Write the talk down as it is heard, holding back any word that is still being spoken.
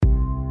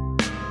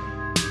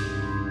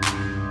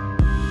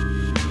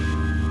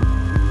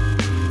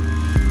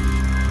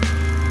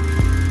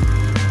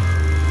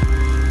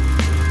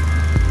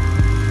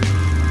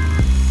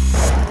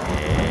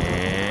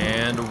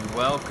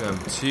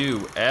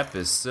to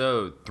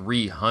episode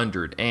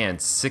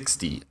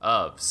 360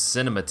 of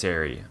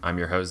Cinematary. I'm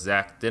your host,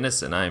 Zach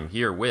Dennis, and I'm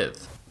here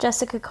with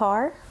Jessica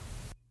Carr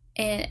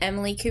and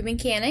Emily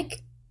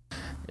Kubincanic.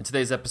 In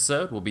today's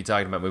episode, we'll be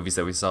talking about movies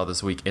that we saw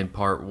this week in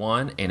part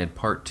 1, and in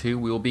part 2,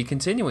 we will be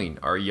continuing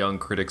our Young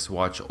Critics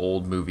Watch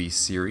Old Movies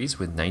series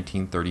with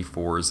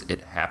 1934's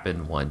It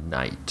Happened One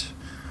Night.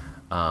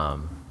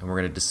 And we're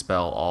going to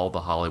dispel all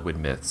the Hollywood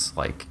myths,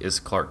 like, is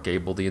Clark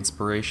Gable the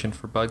inspiration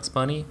for Bugs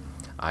Bunny?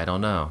 I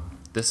don't know.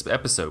 This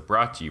episode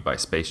brought to you by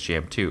Space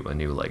Jam 2: A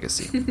New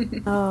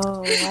Legacy.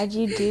 Oh, why'd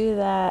you do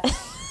that?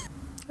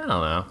 I don't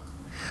know.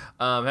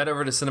 Head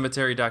over to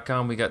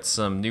cinematary.com. We got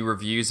some new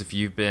reviews. If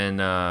you've been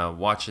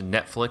watching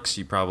Netflix,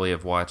 you probably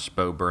have watched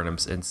Bo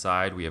Burnham's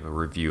Inside. We have a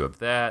review of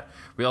that.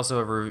 We also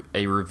have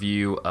a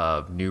review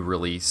of new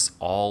release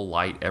All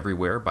Light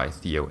Everywhere by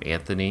Theo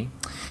Anthony.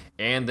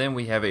 And then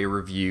we have a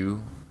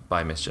review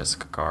by Miss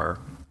Jessica Carr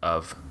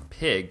of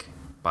Pig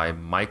by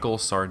Michael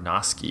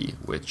Sarnoski,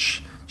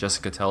 which,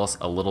 Jessica, tell us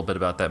a little bit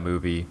about that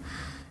movie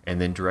and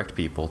then direct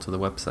people to the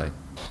website.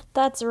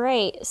 That's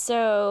right.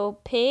 So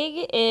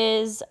Pig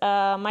is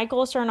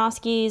Michael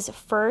Sarnoski's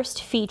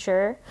first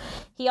feature.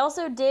 He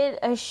also did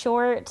a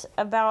short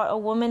about a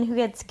woman who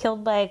gets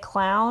killed by a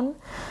clown.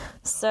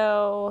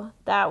 So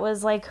that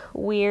was like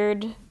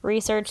weird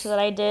research that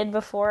I did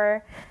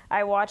before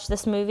I watched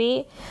this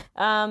movie.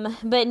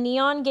 But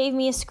Neon gave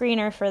me a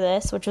screener for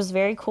this, which was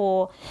very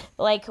cool.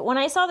 Like, when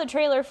I saw the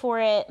trailer for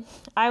it,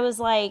 I was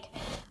like,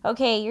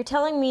 okay, you're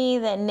telling me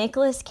that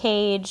Nicolas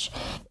Cage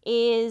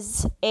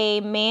is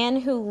a man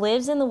who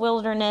lives in the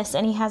wilderness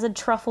and he has a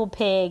truffle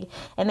pig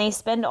and they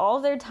spend all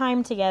their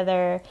time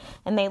together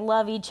and they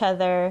love each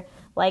other.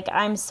 Like,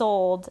 I'm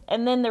sold.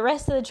 And then the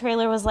rest of the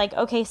trailer was like,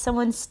 okay,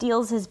 someone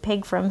steals his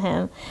pig from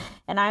him.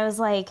 And I was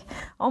like,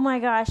 oh my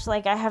gosh,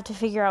 like, I have to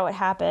figure out what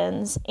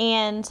happens.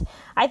 And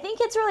I think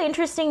it's really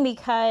interesting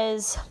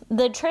because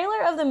the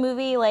trailer of the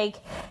movie, like,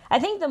 I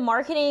think the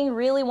marketing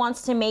really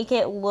wants to make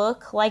it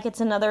look like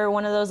it's another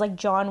one of those, like,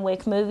 John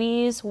Wick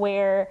movies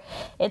where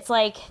it's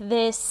like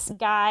this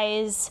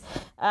guy's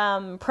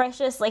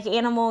precious, like,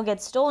 animal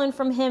gets stolen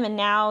from him and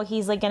now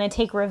he's, like, gonna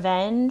take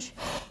revenge.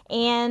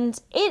 And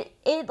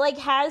it like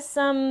has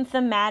some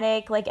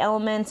thematic like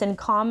elements in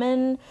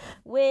common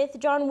with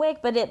John Wick,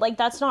 but it like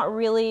that's not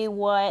really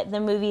what the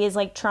movie is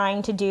like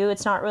trying to do.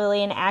 It's not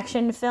really an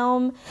action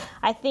film.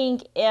 I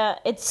think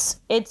it's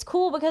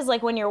cool because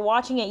like when you're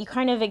watching it, you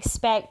kind of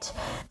expect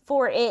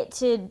for it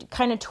to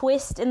kind of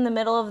twist in the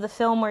middle of the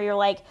film where you're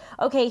like,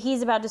 okay,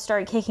 he's about to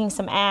start kicking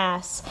some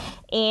ass,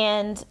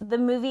 and the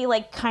movie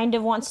like kind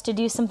of wants to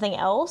do something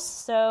else.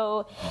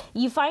 So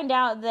you find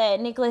out that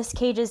Nicolas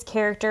Cage's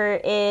character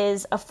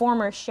is a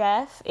former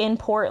chef in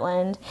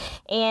Portland,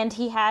 and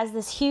he has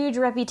this huge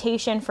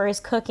reputation for his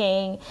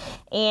cooking,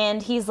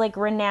 and he's like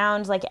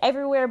renowned like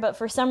everywhere, but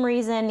for some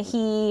reason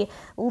he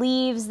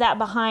leaves that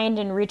behind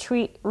and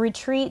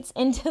retreats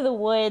into the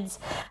woods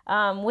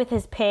with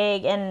his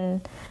pig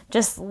and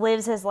just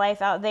lives his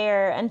life out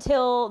there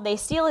until they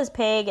steal his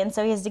pig, and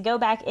so he has to go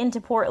back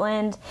into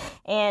Portland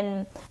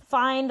and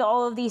find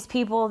all of these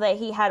people that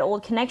he had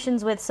old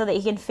connections with so that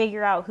he can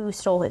figure out who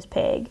stole his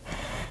pig.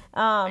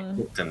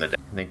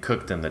 They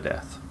cooked them to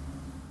death.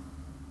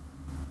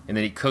 And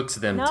then he cooks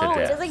them to death.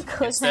 He doesn't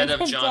cook Instead them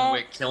of to John death.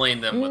 Wick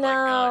killing them with like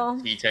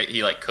guns,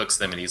 he like cooks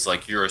them and he's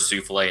like, "You're a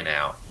souffle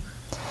now."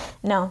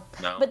 No.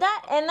 But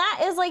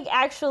that is like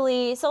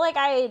actually, so like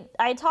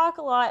I talk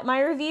a lot. My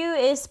review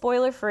is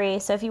spoiler free,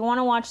 so if you want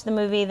to watch the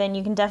movie, then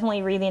you can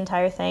definitely read the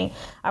entire thing.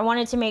 I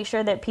wanted to make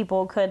sure that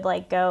people could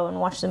like go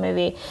and watch the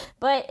movie.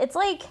 But it's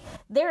like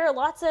there are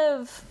lots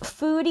of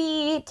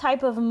foodie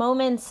type of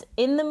moments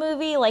in the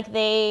movie. Like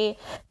they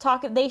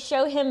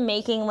show him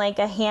making like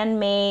a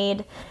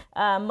handmade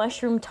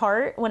mushroom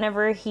tart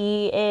whenever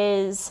he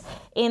is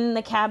in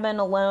the cabin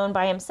alone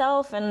by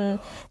himself, and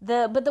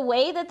the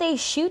way that they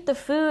shoot the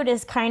food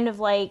is kind of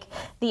like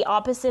the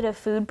opposite of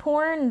food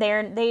porn.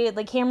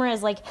 The camera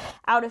is like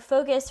out of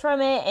focus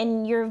from it,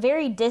 and you're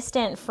very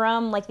distant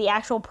from like the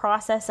actual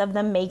process of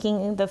them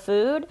making the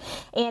food.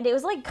 And it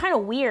was like kind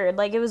of weird.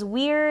 Like it was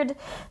weird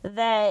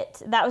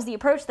that was the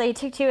approach they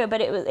took to it,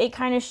 but it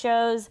kind of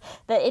shows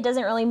that it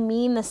doesn't really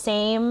mean the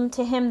same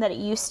to him that it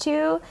used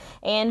to.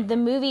 And the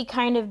movie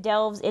kind of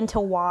delves into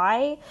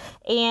why,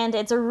 and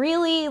it's a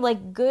really like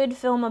good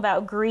film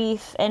about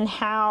grief and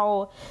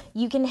how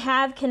you can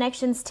have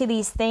connections to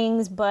these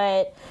things,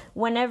 but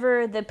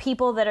whenever the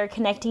people that are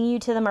connecting you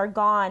to them are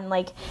gone,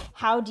 like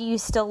how do you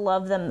still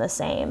love them the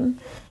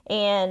same?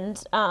 And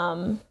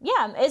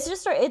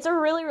it's a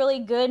really, really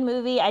good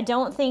movie. I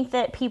don't think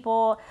that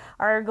people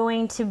are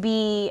going to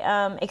be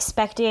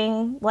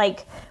expecting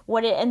like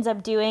what it ends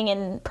up doing,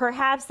 and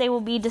perhaps they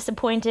will be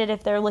disappointed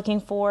if they're looking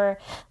for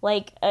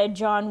like a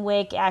John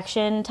Wick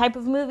action type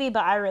of movie,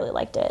 but I really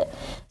liked it.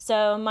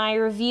 So my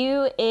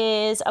review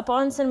is up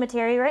on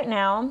Cinematary right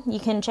now.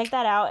 You can check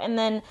that out. And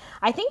then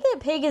I think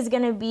that Pig is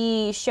going to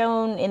be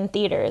shown in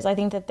theaters. I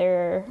think that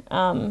they're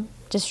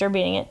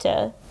distributing it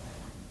to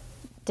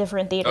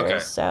different theaters. Okay.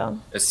 So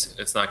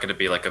it's not going to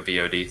be like a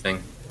VOD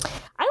thing?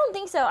 I don't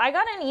think so. I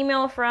got an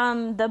email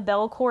from the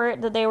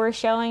Belcourt that they were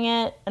showing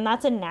it, and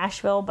that's in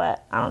Nashville,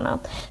 but I don't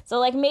know. So,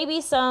 like,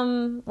 maybe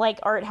some, like,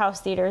 art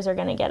house theaters are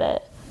going to get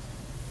it.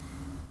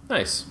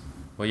 Nice.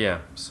 Well, yeah.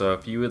 So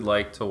if you would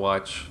like to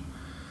watch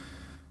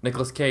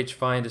Nicolas Cage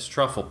find his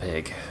truffle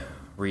pig,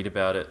 read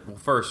about it. Well,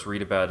 first,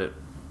 read about it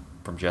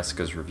from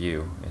Jessica's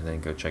review, and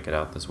then go check it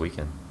out this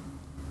weekend.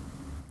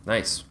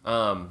 Nice.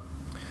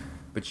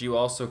 But you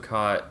also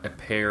caught a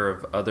pair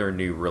of other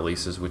new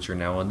releases, which are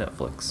now on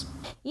Netflix.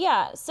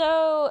 Yeah,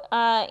 so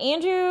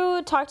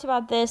Andrew talked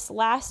about this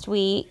last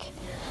week,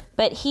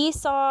 but he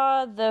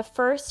saw the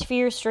first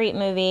Fear Street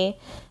movie,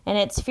 and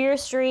it's Fear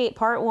Street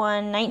Part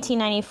 1,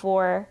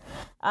 1994.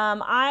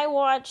 I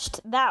watched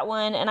that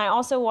one, and I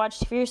also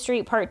watched Fear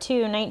Street Part 2,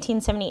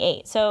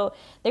 1978. So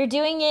they're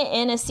doing it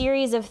in a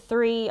series of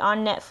 3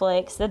 on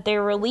Netflix that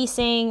they're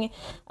releasing.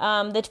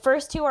 The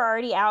first 2 are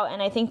already out,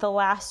 and I think the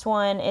last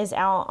one is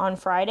out on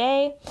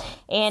Friday.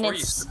 And have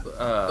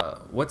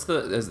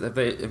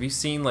you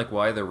seen like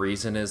why the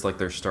reason is like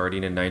they're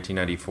starting in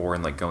 1994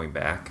 and like going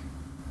back?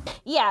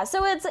 Yeah,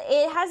 so it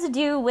has to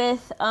do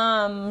with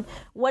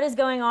what is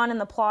going on in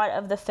the plot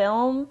of the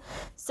film.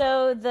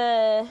 So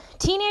the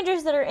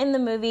teenagers that are in the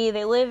movie,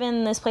 they live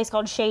in this place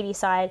called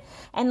Shadyside,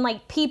 and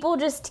like people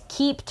just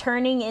keep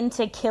turning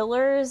into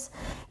killers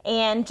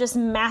and just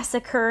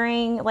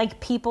massacring like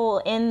people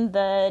in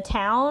the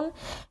town,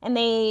 and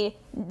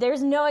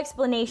there's no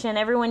explanation.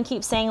 Everyone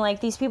keeps saying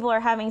like these people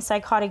are having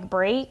psychotic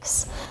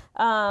breaks.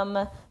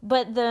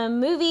 But the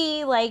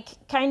movie like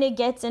kind of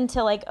gets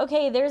into like,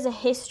 okay, there's a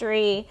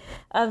history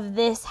of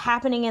this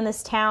happening in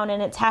this town,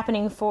 and it's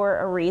happening for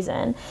a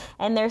reason.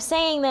 And they're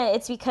saying that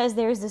it's because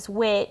there's this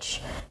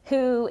witch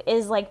who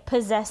is like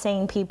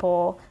possessing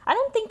people. I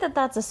don't think that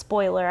that's a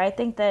spoiler. I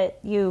think that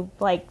you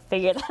like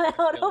figured that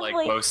out.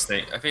 Hopefully.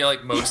 I feel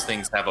like most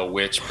things have a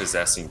witch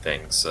possessing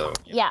things. So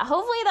yeah,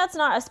 hopefully that's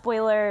not a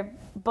spoiler,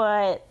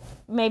 but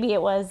maybe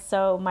it was,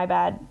 so my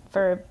bad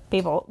for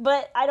people,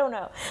 but I don't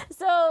know.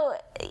 So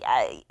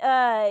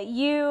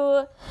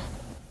you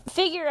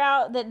figure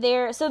out that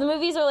the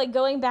movies are like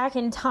going back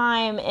in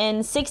time, and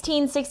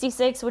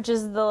 1666, which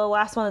is the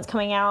last one that's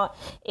coming out,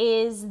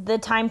 is the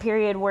time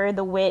period where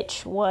the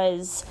witch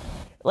was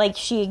like,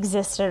 she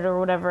existed or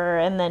whatever,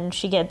 and then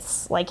she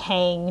gets like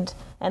hanged,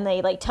 and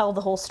they like tell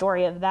the whole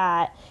story of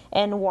that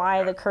and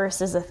why the curse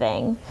is a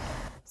thing.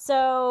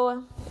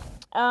 So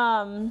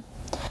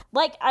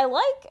like I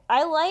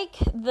like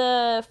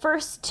the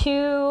first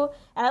 2,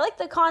 and I like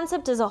the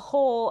concept as a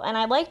whole, and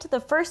I liked the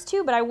first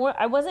 2, but I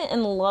wasn't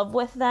in love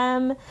with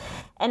them.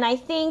 And I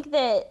think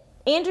that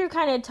Andrew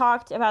kind of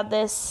talked about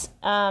this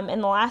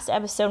in the last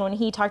episode when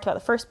he talked about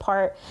the first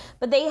part,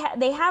 but they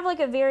have like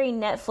a very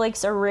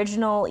Netflix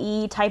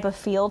original-y type of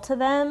feel to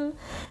them.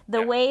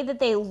 The way that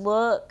they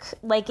look,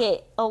 like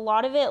a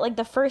lot of it, like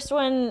the first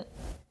one,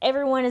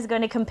 everyone is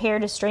going to compare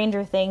to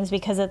Stranger Things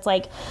because it's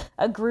like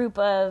a group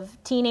of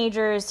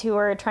teenagers who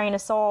are trying to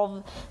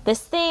solve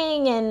this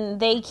thing, and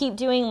they keep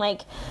doing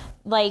like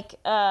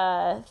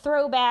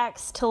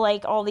throwbacks to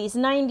like all these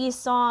 90s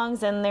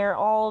songs, and they're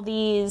all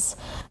these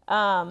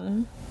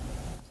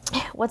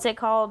what's it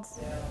called?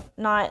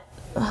 Not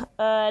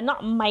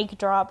mic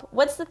drop.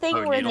 What's the thing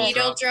where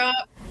needle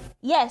drop?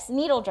 Yes,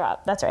 needle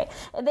drop. That's right.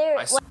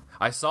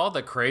 I saw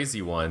the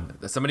crazy one.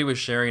 Somebody was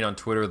sharing on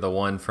Twitter the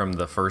one from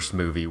the first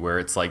movie where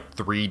it's like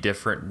 3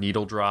 different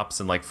needle drops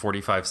in like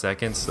 45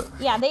 seconds.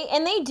 Yeah, they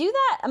do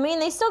that. I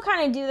mean, they still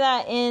kind of do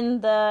that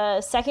in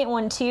the second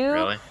one too.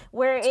 Really?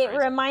 Where That's it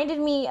crazy. reminded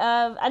me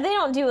of, they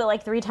don't do it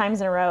like 3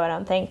 times in a row, I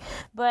don't think,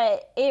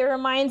 but it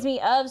reminds me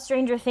of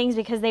Stranger Things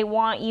because they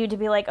want you to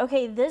be like,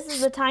 okay, this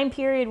is the time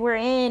period we're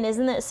in.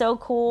 Isn't it so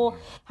cool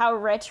how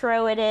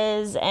retro it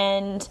is?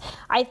 And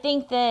I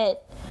think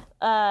that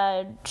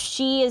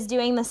she is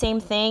doing the same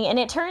thing, and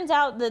it turns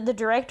out that the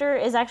director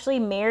is actually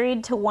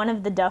married to one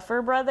of the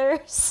Duffer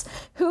brothers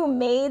who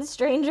made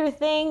Stranger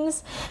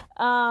Things.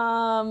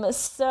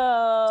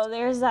 So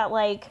there's that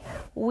like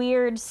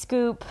weird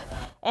scoop,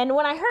 and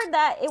when I heard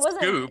that, it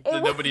wasn't Scoop?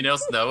 Did nobody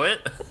else know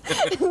it?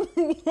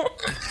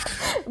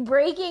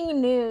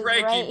 breaking news.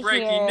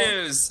 Breaking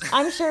news.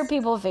 I'm sure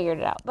people figured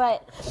it out,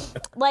 but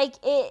like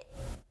it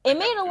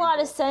made a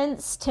lot of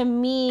sense to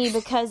me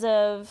because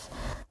of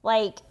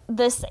like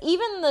this.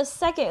 Even the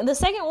second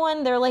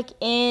one, they're like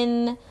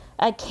in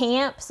a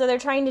camp, so they're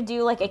trying to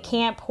do like a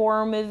camp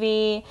horror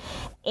movie,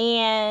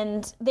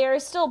 and there are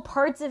still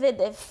parts of it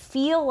that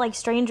feel like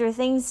Stranger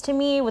Things to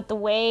me, with the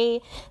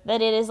way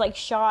that it is like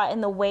shot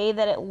and the way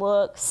that it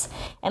looks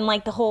and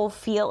like the whole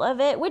feel of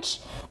it, which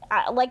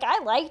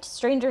I liked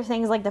Stranger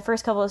Things like the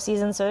first couple of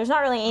seasons, so there's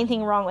not really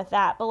anything wrong with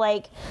that, but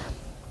like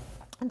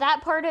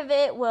that part of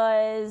it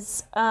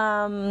was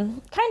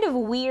kind of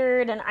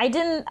weird, and I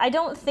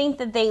don't think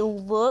that they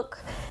look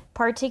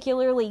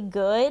particularly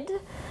good.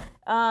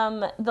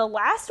 The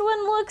last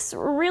one looks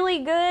really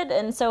good,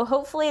 and so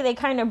hopefully they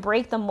kind of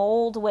break the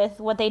mold with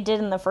what they did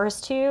in the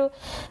first 2.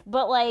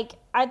 But like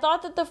I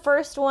thought that the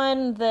first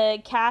one,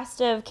 the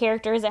cast of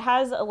characters, it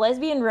has a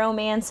lesbian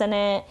romance in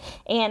it,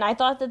 and I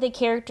thought that the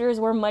characters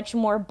were much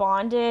more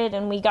bonded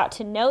and we got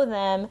to know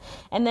them.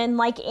 And then,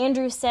 like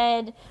Andrew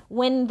said,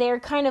 when they're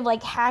kind of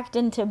like hacked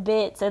into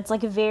bits, it's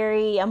like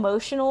very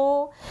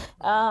emotional.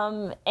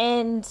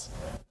 And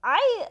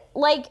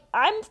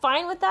I'm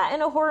fine with that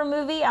in a horror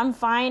movie. I'm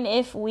fine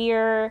if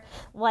we're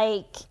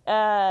like,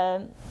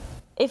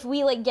 if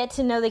we like get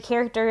to know the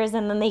characters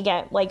and then they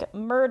get like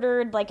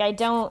murdered. Like I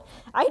don't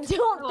like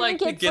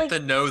think you it's get like, to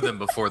know them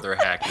before they're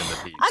hacked into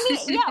pieces. I mean,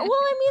 yeah, well,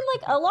 I mean,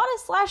 like a lot of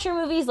slasher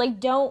movies,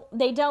 like don't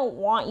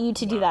want you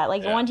to do that.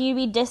 Like they want you to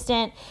be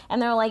distant, and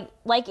they're like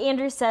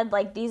Andrew said,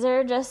 like these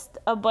are just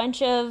a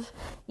bunch of,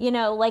 you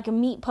know, like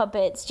meat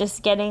puppets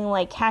just getting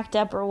like hacked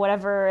up or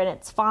whatever, and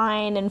it's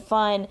fine and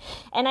fun.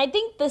 And I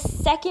think the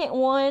second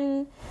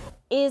one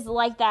is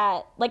like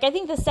that. Like I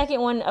think the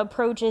second one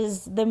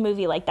approaches the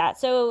movie like that.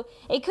 So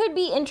it could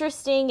be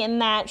interesting in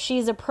that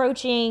she's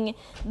approaching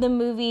the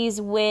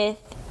movies with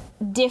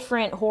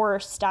different horror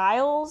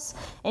styles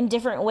and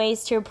different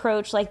ways to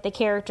approach like the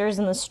characters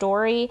and the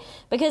story,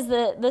 because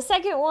the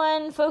second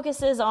one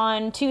focuses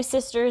on two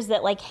sisters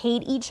that like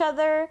hate each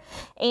other,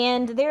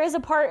 and there is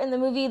a part in the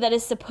movie that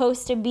is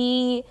supposed to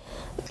be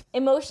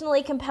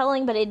emotionally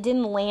compelling, but it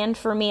didn't land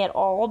for me at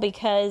all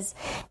because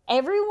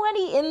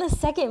everybody in the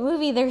second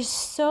movie, they're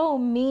so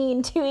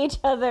mean to each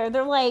other.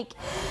 They're like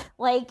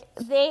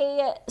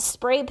they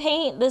spray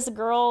paint this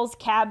girl's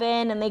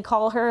cabin and they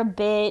call her a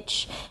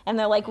bitch, and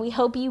they're like, we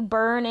hope you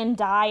burn and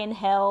die in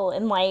hell,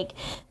 and like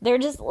they're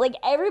just like,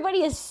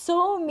 everybody is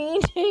so mean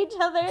to each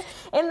other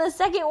in the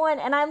second one.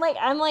 And I'm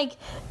like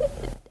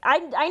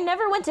I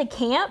never went to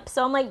camp,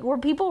 so I'm like, were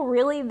people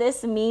really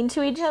this mean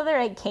to each other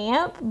at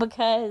camp?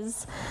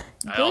 Because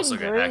I also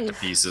got hacked to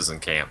pieces in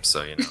camp,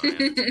 so you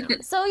know.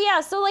 So yeah,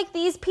 so like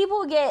these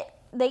people get,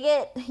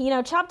 you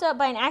know, chopped up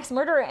by an axe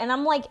murderer, and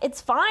I'm like, it's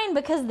fine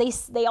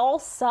because they all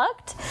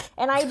sucked,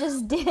 and I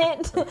just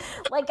didn't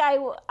like I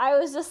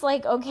was just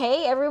like,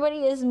 okay,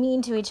 everybody is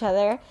mean to each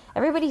other,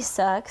 everybody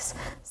sucks,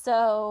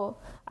 so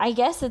I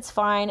guess it's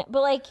fine.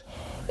 But like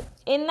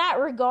in that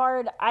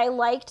regard, I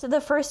liked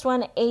the first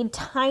one a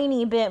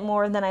tiny bit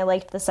more than I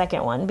liked the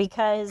second one,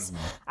 because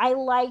I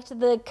liked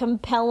the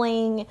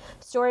compelling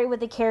story with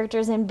the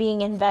characters and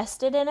being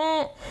invested in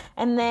it.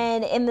 And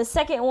then in the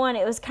second one,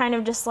 it was kind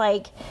of just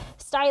like,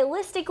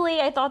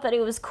 stylistically, I thought that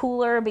it was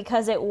cooler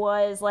because it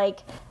was like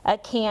a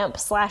camp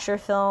slasher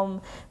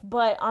film.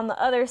 But on the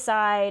other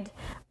side,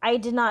 I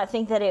did not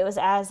think that it was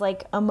as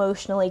like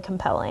emotionally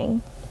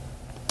compelling.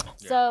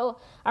 Yeah. So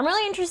I'm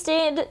really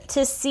interested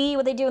to see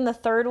what they do in the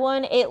third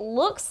one. It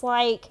looks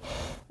like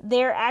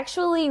they're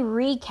actually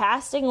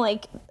recasting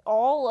like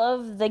all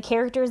of the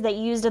characters that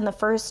used in the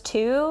first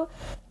two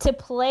to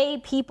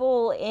play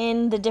people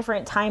in the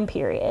different time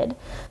period.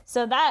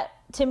 So that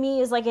to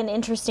me is like an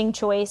interesting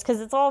choice,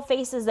 because it's all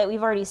faces that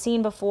we've already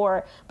seen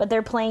before, but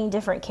they're playing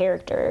different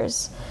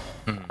characters.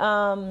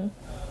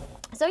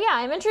 So yeah,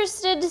 I'm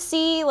interested to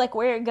see like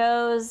where it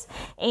goes,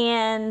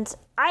 and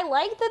I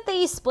like that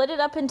they split it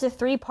up into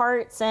 3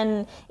 parts,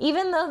 and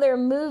even though they're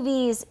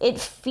movies, it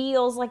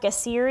feels like a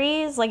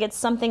series, like it's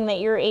something that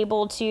you're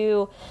able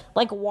to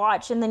like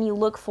watch and then you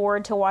look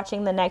forward to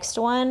watching the next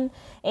one.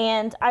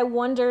 And I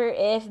wonder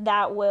if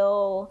that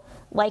will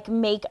like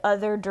make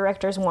other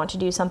directors want to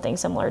do something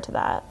similar to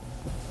that.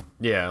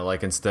 Yeah,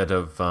 like instead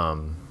of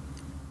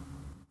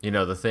you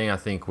know, the thing I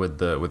think with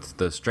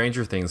the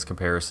Stranger Things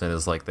comparison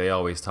is like they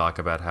always talk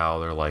about how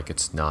they're like,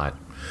 it's not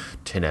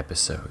 10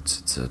 episodes,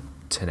 it's a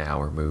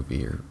 10-hour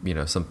movie, or you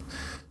know,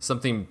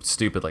 something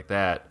stupid like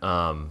that.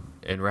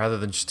 And rather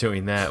than just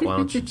doing that, why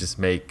don't you just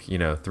make, you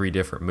know, 3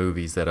 different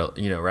movies that,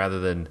 you know,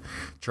 rather than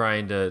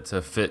trying to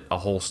fit a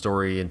whole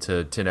story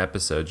into 10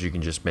 episodes, you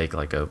can just make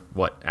like a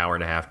hour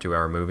and a half,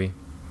 2-hour movie.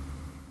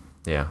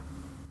 Yeah.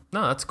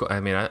 No, that's cool. I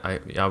mean, I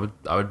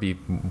would be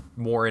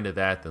more into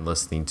that than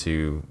listening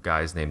to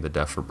guys named the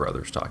Duffer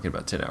Brothers talking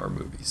about 10-hour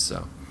movies.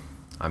 So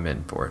I'm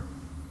in for it.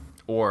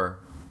 Or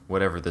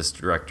whatever this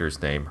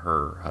director's name,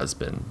 her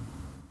husband,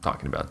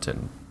 talking about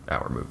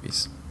 10-hour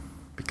movies,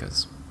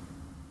 because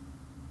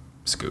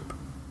Scoop.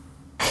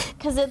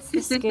 Because it's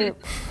the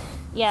Scoop.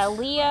 Yeah,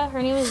 Leah.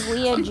 Her name is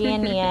Leah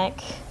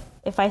Janiak.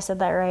 If I said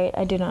that right,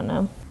 I do not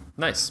know.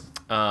 Nice.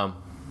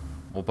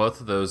 Well,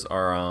 both of those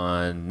are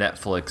on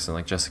Netflix, and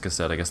like Jessica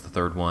said, I guess the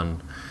third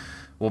one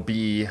will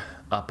be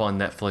up on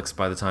Netflix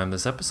by the time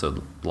this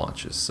episode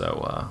launches.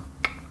 So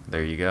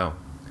there you go.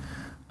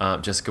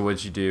 Jessica, what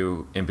did you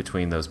do in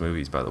between those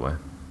movies, by the way?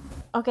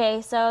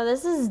 Okay, so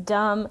this is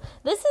dumb.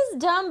 This is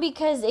dumb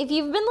because if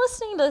you've been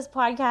listening to this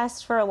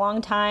podcast for a long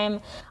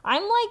time, I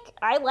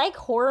like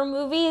horror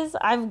movies.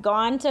 I've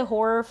gone to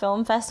horror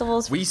film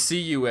festivals. We see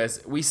you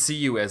as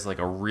like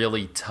a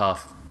really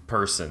tough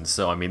person.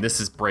 So I mean,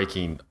 this is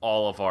breaking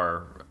all of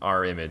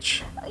our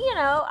image. You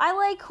know, I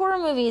like horror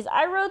movies.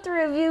 I wrote the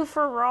review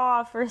for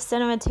Raw for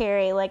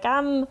Cinematary. Like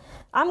I'm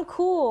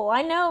cool.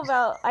 I know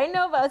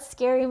about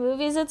scary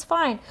movies. It's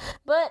fine.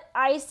 But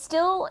I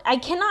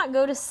cannot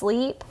go to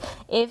sleep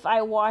if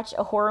I watch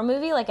a horror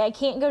movie. Like, I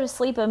can't go to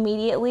sleep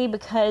immediately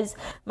because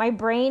my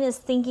brain is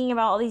thinking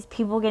about all these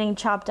people getting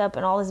chopped up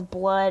and all this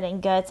blood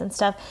and guts and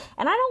stuff.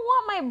 And I don't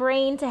want my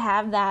brain to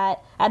have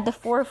that at the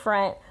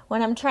forefront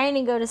when I'm trying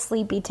to go to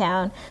Sleepy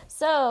Town.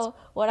 So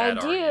what I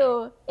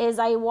do is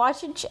I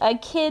watch a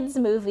kid's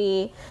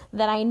movie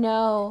that I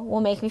know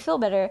will make me feel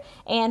better.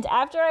 And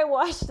after I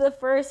watched the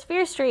first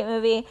Fear Street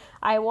movie,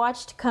 I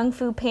watched Kung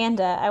Fu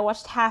Panda. I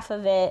watched half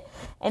of it,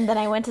 and then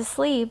I went to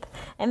sleep.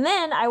 And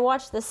then I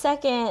watched the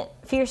second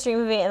Fear Street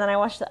movie, and then I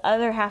watched the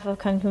other half of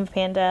Kung Fu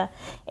Panda.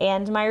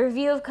 And my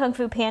review of Kung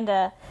Fu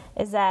Panda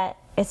is that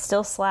it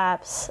still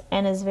slaps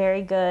and is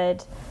very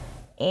good.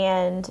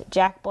 And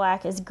Jack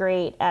Black is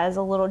great as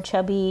a little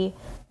chubby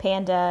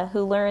panda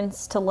who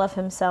learns to love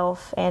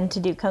himself and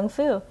to do kung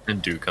fu.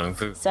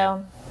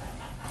 So,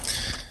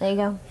 there you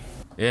go.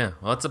 Yeah,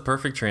 well, it's a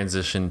perfect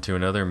transition to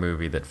another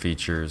movie that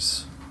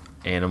features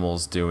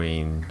animals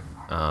doing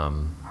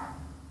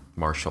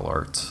martial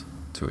arts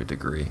to a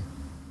degree.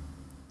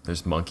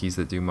 There's monkeys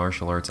that do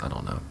martial arts. I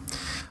don't know.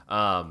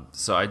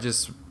 So I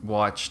just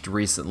watched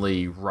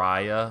recently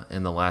Raya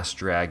and the Last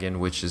Dragon,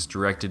 which is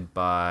directed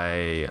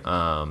by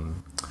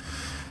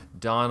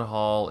Don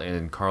Hall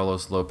and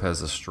Carlos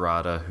Lopez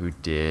Estrada, who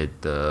did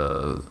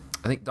I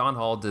think Don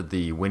Hall did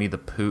the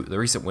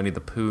recent Winnie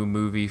the Pooh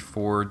movie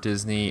for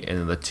Disney,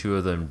 and the two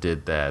of them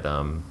did that.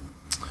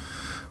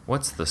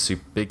 What's the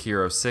Big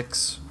Hero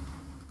 6?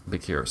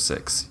 Big Hero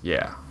 6,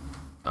 yeah.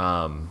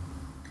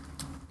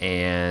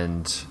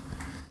 And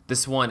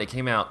this one, it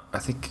came out, I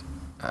think.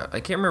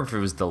 I can't remember if it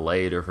was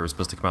delayed or if it was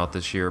supposed to come out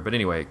this year, but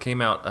anyway, it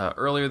came out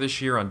earlier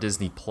this year on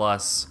Disney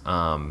Plus,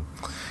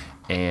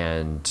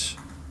 and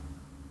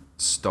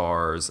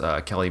stars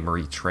Kelly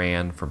Marie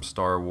Tran from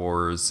Star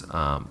Wars,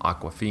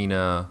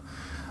 Awkwafina,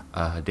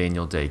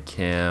 Daniel Day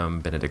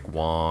Kim, Benedict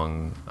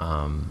Wong,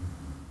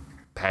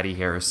 Patty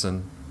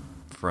Harrison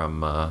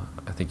from I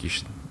Think You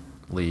Should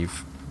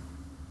Leave.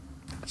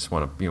 I just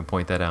want to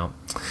point that out.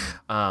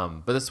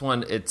 But this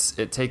one,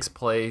 it takes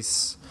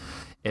place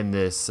in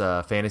this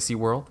fantasy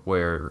world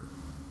where,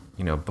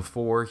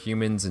 before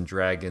humans and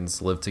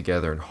dragons lived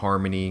together in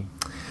harmony,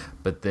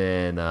 but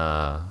then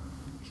the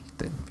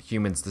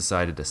humans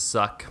decided to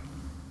suck.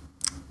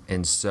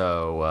 And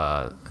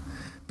so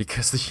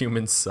because the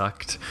humans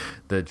sucked,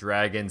 the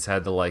dragons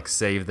had to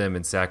save them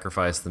and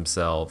sacrifice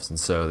themselves. And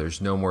so there's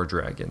no more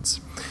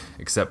dragons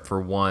except for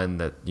one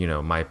that,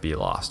 might be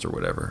lost or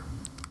whatever.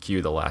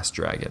 Cue the Last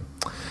Dragon.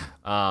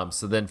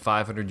 So then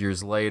 500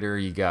 years later,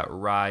 you got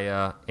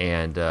Raya,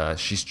 and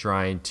she's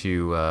trying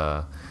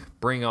to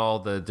bring all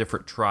the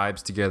different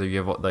tribes together.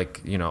 You have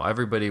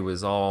everybody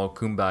was all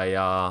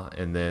kumbaya,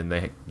 and then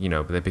they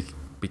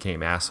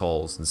became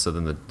assholes, and so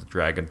then the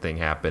dragon thing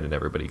happened, and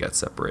everybody got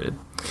separated.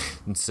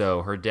 And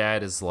so her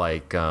dad is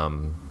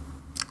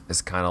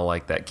is kind of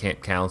like that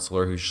camp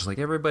counselor who's just like,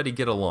 everybody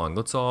get along.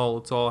 Let's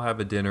all have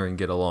a dinner and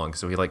get along.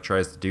 So he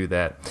tries to do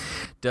that.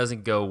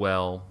 Doesn't go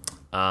well.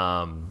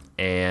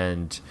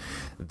 And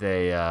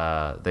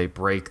they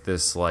break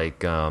this I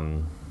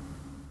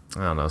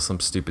don't know, some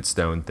stupid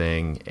stone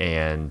thing,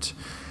 and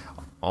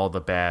all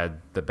the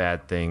bad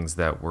things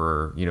that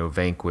were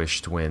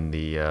vanquished when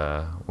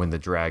the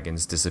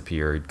dragons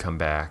disappeared come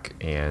back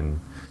and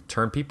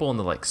turn people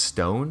into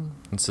stone.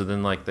 And so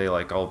then they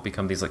all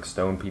become these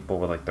stone people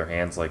with their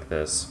hands like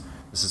this.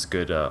 This is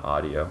good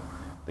audio.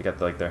 They got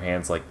their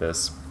hands like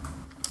this,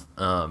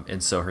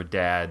 and so her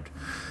dad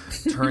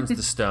turns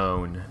the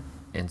stone.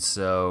 And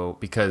so,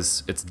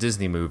 because it's a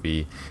Disney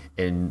movie,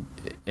 and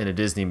in a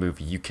Disney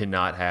movie, you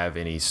cannot have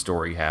any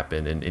story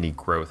happen and any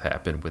growth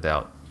happen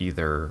without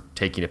either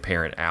taking a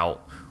parent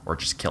out or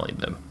just killing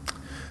them.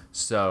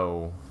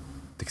 So,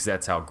 because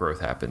that's how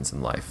growth happens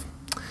in life.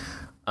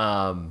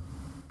 And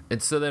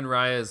so then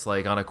Raya is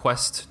on a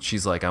quest.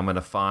 She's I'm going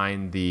to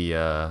find the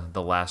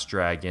last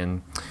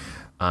dragon.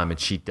 And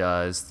she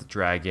does. The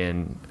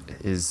dragon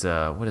is,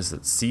 what is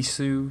it?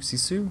 Sisu?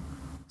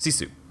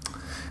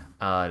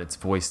 And it's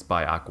voiced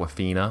by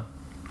Awkwafina,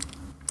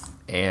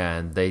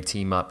 and they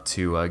team up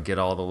to get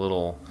all the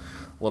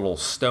little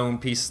stone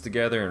pieces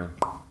together and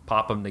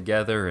pop them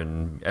together,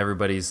 and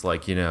everybody's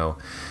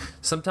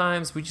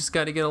sometimes we just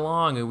got to get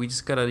along, and we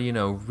just got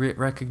to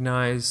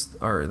recognize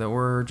that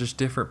we're just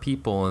different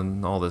people,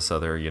 and all this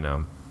other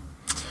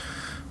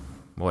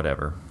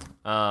whatever,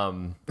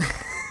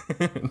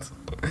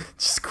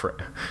 just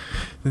crap,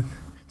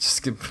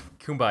 just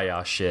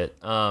kumbaya shit.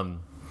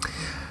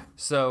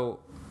 So.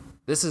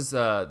 This is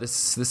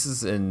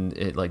in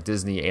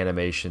Disney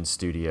Animation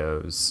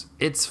Studios.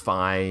 It's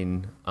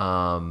fine.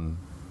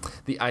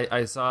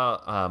 I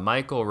saw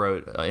Michael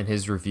wrote in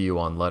his review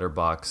on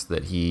Letterboxd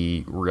that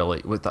he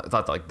really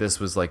thought this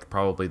was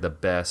probably the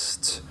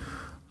best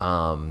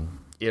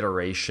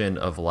iteration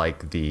of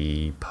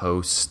the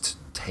post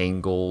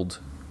Tangled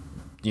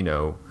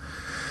John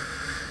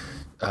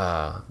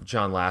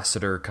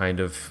Lasseter kind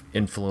of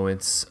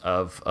influence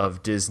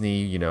of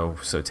Disney,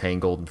 so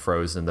Tangled and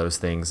Frozen, those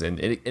things, and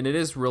it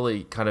is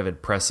really kind of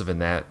impressive in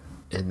that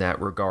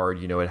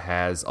regard. It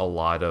has a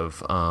lot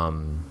of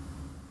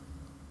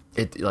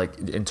it, like,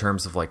 in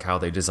terms of like how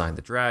they design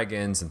the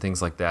dragons and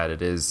things like that.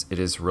 It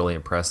is really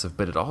impressive,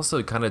 but it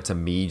also kind of, to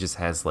me, just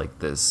has like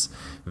this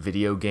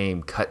video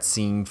game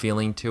cutscene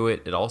feeling to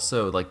it. It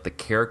also, like, the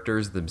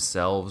characters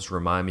themselves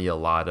remind me a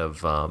lot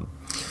of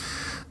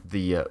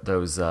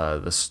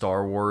the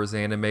Star Wars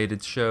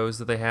animated shows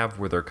that they have,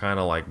 where they're kind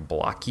of like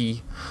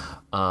blocky.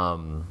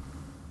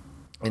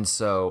 And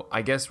so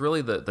I guess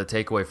really the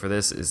takeaway for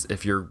this is,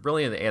 if you're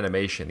really in the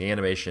animation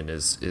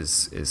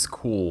is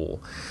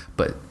cool,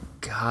 but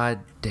god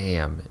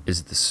damn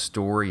is the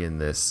story in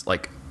this,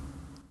 like,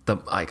 they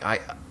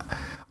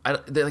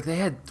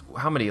had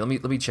how many?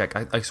 Let me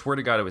check. I swear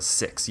to God it was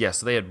 6. Yeah,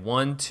 so they had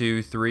 1,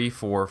 2, 3,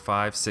 4,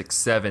 5, 6,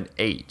 7,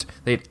 8.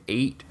 They had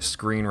 8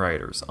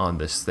 screenwriters on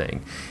this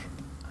thing.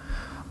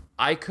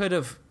 I could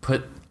have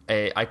put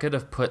a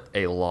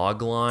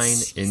log line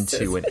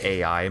into an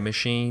AI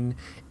machine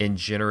and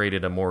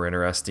generated a more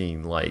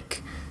interesting,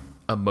 like,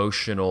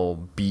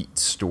 emotional beat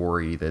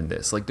story than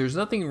this. Like, there's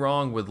nothing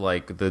wrong with,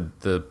 like,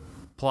 the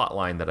plot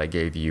line that I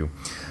gave you,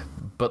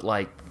 but,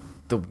 like,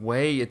 the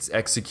way it's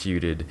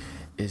executed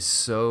is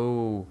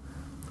so,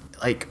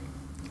 like,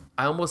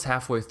 I almost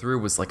halfway through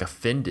was, like,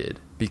 offended,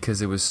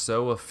 because it was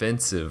so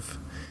offensive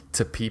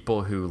to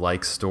people who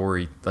like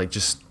story, like,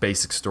 just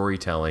basic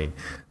storytelling,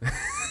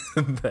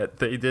 that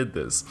they did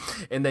this.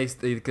 And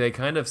they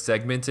kind of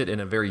segment it in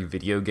a very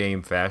video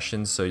game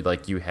fashion. So,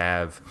 like, you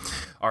have,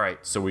 all right,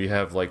 so we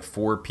have like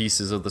 4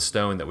 pieces of the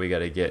stone that we got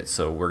to get,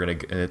 so we're gonna,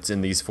 and it's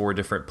in these 4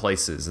 different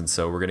places, and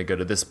so we're gonna go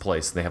to this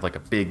place, and they have like a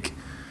big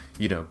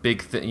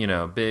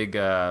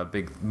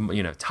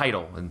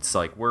title, and it's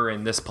like, we're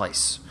in this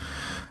place,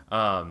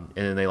 and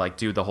then they, like,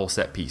 do the whole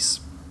set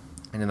piece,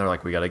 and then they're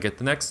like, we got to get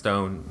the next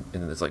stone,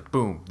 and then it's like,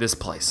 boom, this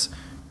place,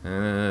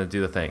 and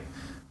do the thing,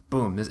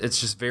 boom.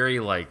 It's just very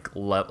like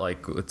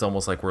it's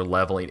almost like we're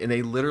leveling, and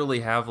they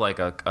literally have like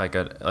a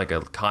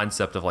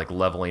concept of like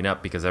leveling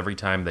up, because every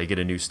time they get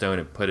a new stone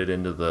and put it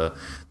into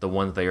the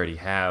one that they already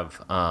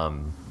have,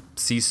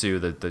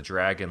 Sisu, the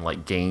dragon,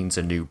 like, gains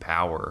a new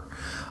power.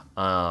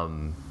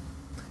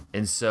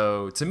 And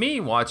so, to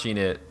me, watching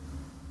it,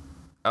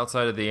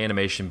 outside of the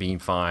animation being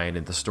fine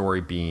and the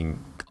story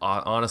being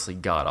honestly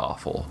god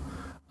awful,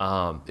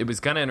 it was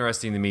kind of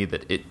interesting to me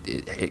that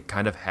it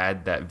kind of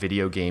had that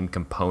video game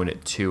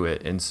component to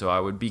it. And so I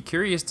would be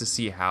curious to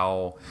see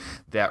how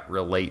that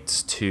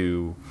relates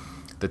to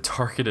the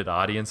targeted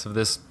audience of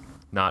this,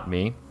 not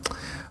me.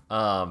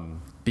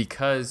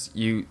 Because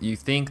you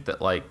think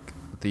that, like,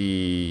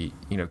 the,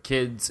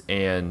 kids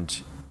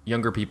and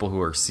younger people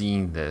who are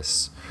seeing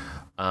this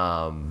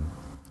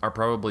are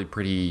probably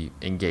pretty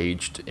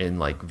engaged in,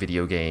 like,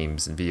 video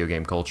games and video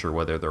game culture,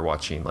 whether they're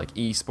watching, like,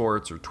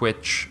 esports or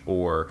Twitch,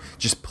 or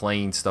just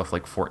playing stuff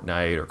like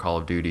Fortnite or Call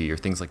of Duty or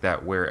things like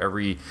that, where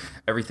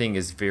everything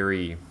is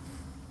very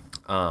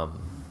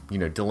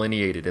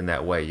delineated in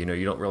that way. You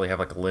don't really have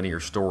like a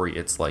linear story.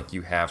 It's like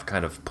you have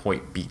kind of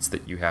point beats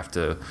that you have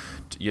to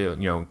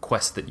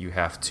quests that you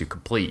have to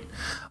complete,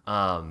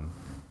 and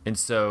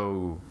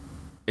so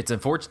it's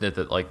unfortunate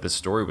that, like, the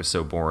story was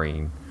so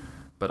boring.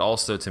 But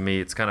also, to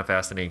me, it's kind of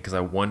fascinating, because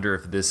I wonder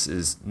if this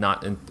is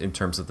not in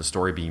terms of the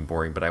story being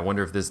boring, but I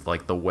wonder if this,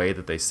 like, the way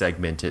that they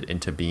segment it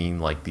into being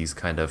like these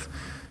kind of,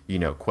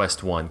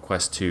 quest 1,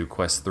 quest 2,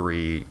 quest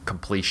 3,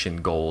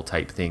 completion goal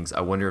type things. I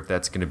wonder if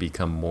that's going to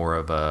become more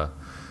of a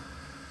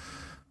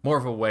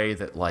way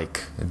that,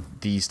 like,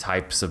 these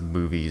types of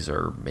movies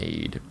are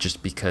made,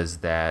 just because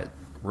that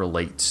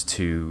relates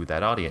to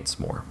that audience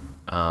more.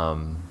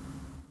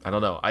 I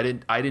don't know. I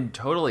didn't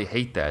totally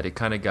hate that. It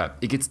kind of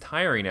gets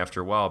tiring after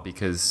a while,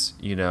 because,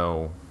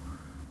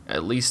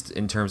 at least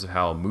in terms of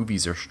how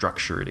movies are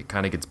structured, it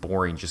kind of gets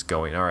boring just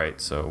going, all right,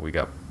 so we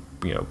got,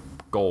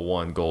 goal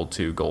 1, goal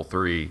 2, goal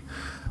 3.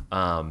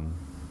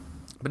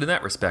 But in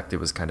that respect, it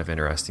was kind of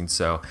interesting.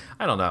 So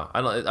I don't know.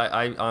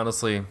 I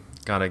honestly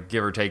kind of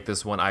give or take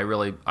this one.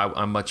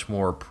 I'm much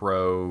more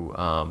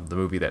pro the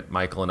movie that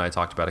Michael and I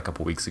talked about a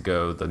couple weeks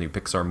ago, the new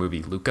Pixar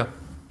movie, Luca.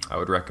 I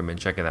would recommend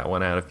checking that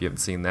one out if you haven't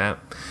seen that.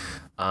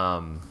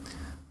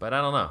 But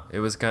I don't know. It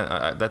was kind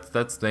of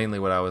that's mainly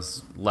what I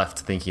was left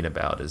thinking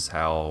about, is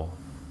how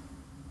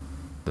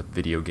the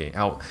video game,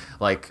 how,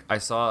 like, I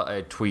saw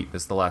a tweet.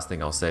 This is the last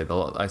thing I'll say.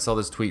 I saw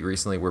this tweet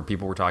recently where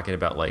people were talking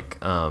about, like,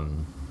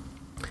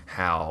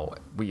 how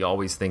we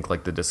always think,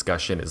 like, the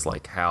discussion is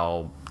like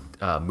how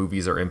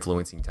movies are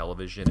influencing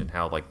television, and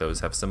how, like, those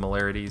have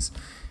similarities.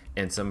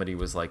 And somebody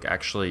was like,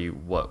 actually,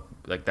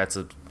 that's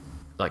a,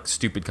 like,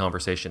 stupid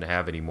conversation to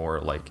have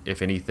anymore. Like,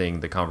 if anything,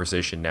 the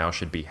conversation now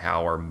should be,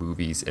 how are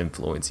movies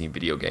influencing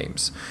video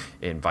games,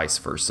 and vice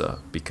versa,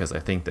 because I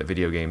think that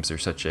video games are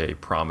such a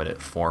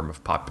prominent form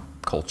of pop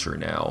culture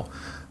now,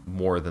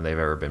 more than they've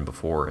ever been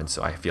before. And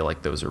so I feel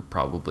like those are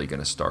probably going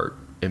to start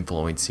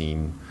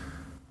influencing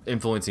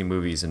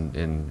movies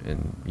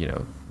in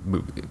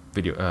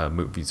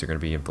movies are going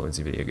to be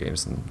influencing video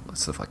games and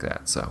stuff like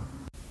that. So,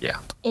 yeah.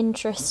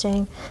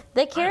 Interesting.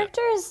 The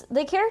characters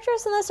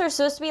in this are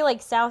supposed to be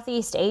like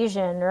Southeast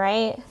Asian,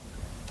 right?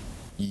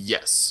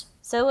 Yes.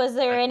 So was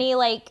there any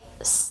like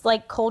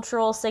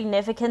cultural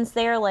significance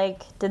there?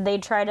 Like, did they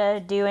try to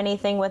do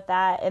anything with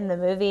that in the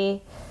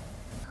movie?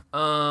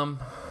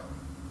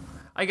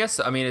 I guess,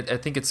 I mean, I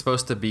think it's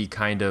supposed to be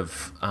kind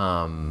of,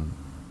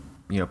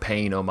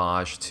 paying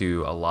homage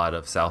to a lot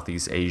of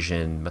Southeast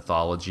Asian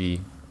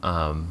mythology,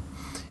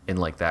 in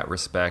like that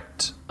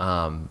respect.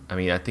 I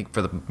mean, I think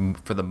for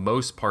the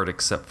most part,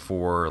 except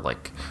for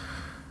like,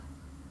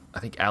 I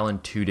think Alan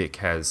Tudyk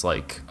has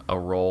like a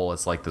role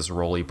as like this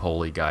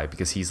roly-poly guy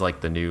because he's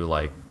like the new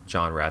like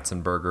John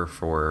Ratzenberger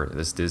for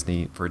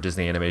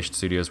Disney Animation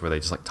Studios, where they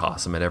just like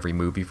toss him in every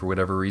movie for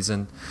whatever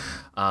reason.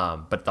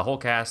 But the whole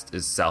cast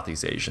is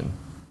Southeast Asian.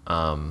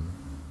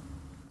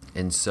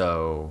 And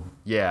so,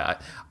 yeah,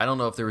 I don't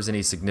know if there was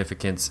any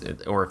significance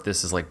or if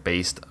this is like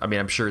based. I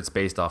mean, I'm sure it's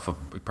based off of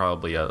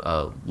probably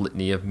a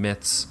litany of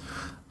myths.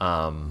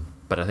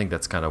 But I think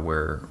that's kind of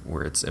where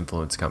its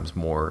influence comes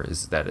more,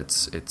 is that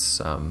it's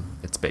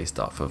based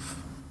off of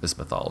this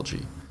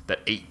mythology that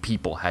 8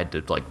 people had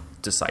to like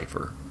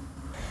decipher.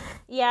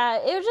 Yeah,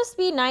 it would just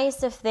be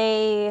nice if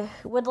they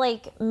would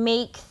like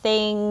make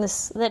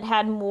things that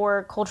had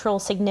more cultural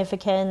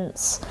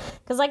significance.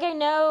 Because like I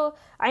know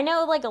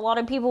like a lot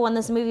of people when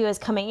this movie was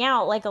coming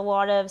out, like a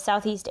lot of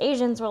Southeast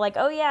Asians were like,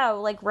 oh yeah,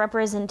 like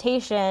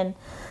representation.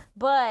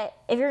 But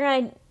if you're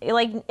gonna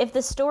like, if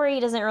the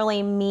story doesn't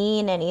really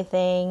mean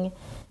anything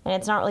and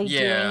it's not really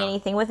doing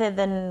anything with it,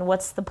 then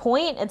what's the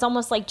point? It's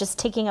almost like just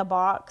ticking a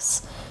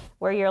box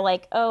where you're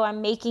like, oh,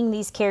 I'm making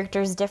these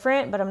characters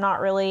different, but I'm not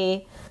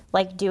really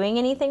like doing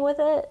anything with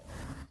it.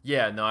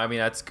 Yeah, no, I mean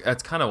that's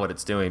kind of what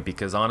it's doing,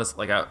 because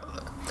honestly,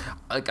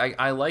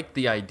 I like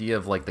the idea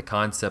of like the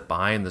concept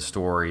behind the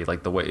story,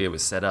 like the way it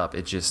was set up.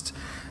 It just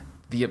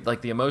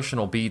the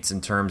emotional beats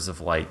in terms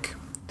of like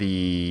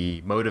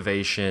the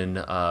motivation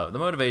of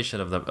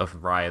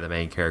Raya, the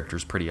main character,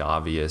 is pretty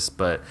obvious,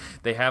 but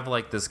they have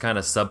like this kind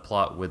of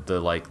subplot with the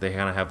like, they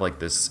kind of have like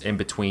this in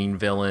between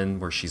villain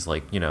where she's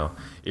like,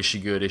 is she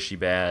good, is she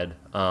bad,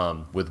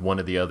 with one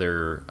of the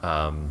other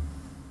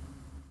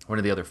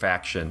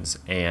factions,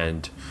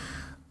 and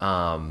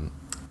I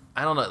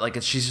don't know, like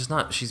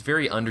she's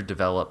very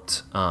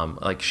underdeveloped.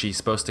 Like she's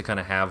supposed to kind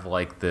of have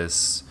like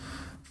this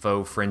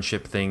faux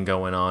friendship thing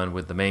going on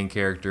with the main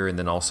character, and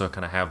then also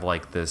kind of have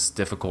like this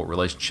difficult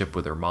relationship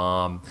with her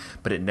mom,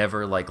 but it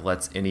never like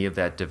lets any of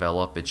that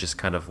develop. It just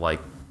kind of like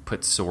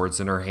puts swords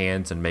in her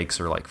hands and makes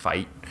her like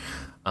fight.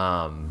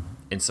 And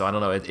so I don't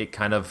know, it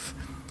kind of,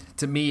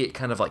 to me, it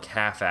kind of like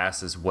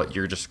half-asses what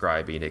you're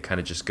describing. It kind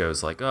of just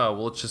goes like, oh,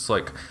 well, it's just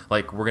like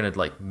we're gonna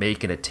like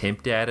make an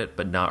attempt at it,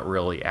 but not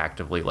really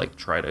actively like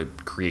try to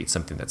create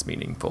something that's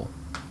meaningful.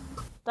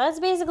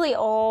 That's basically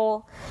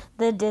all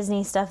the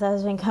Disney stuff that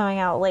has been coming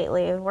out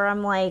lately, where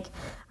I'm like,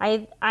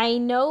 I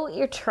know what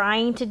you're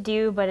trying to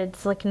do, but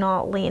it's like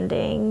not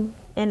landing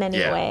in any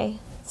way.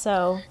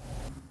 So,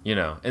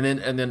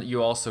 and then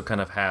you also kind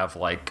of have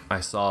like,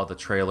 I saw the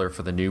trailer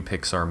for the new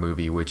Pixar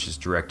movie, which is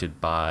directed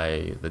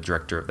by the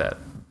director of that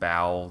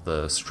Bao,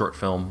 the short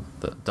film,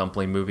 the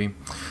dumpling movie,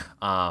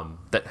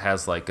 that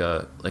has like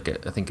I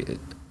think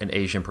an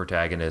Asian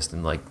protagonist,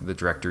 and like the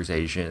director's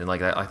Asian, and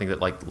like I think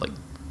that like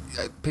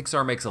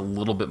Pixar makes a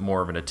little bit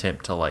more of an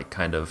attempt to like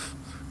kind of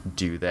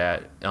do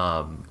that,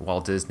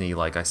 while Disney,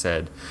 like I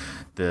said,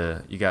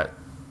 you got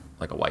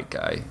like a white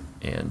guy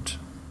and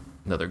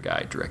another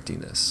guy directing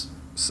this,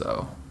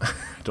 so I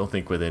don't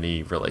think with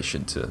any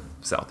relation to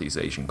Southeast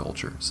Asian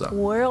culture. So,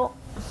 well,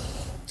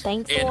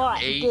 thanks a lot,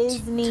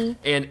 Disney.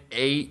 And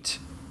eight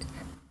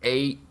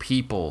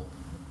people,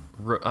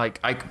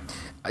 like I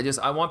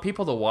want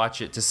people to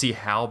watch it to see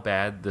how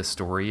bad the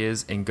story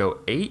is, and go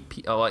 8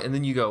 people, and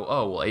then you go,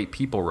 oh well, 8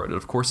 people wrote it.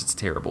 Of course it's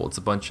terrible. It's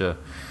a bunch of,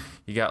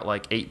 you got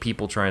like 8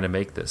 people trying to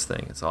make this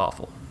thing. It's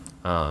awful.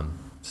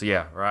 So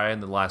yeah, Raya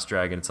and the Last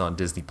Dragon. It's on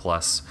Disney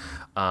Plus.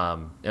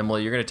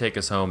 Emily, you're gonna take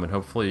us home, and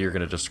hopefully you're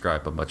gonna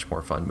describe a much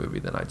more fun movie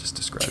than I just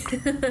described.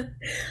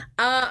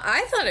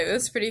 I thought it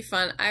was pretty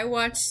fun. I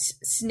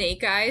watched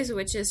Snake Eyes,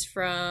 which is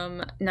from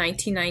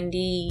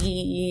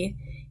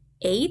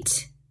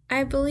 1998.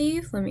 I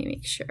believe. Let me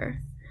make sure.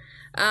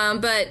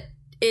 But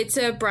it's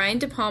a Brian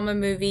De Palma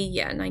movie,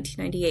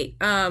 1998,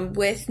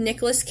 with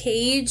Nicolas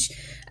Cage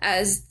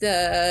as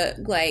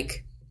the,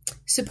 like,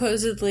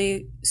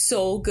 supposedly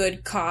soul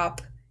good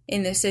cop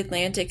in this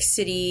Atlantic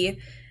City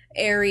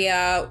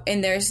area,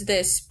 and there's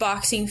this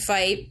boxing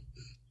fight,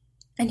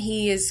 and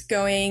he is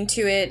going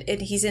to it,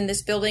 and he's in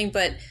this building,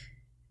 but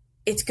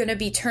it's going to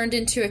be turned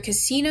into a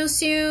casino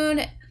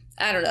soon.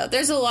 I don't know.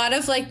 There's a lot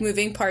of like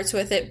moving parts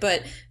with it,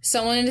 but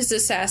someone is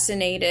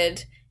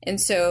assassinated,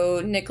 and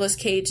so Nicolas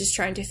Cage is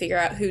trying to figure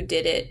out who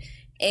did it.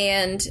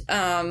 And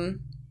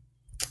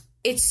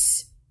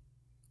it's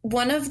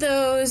one of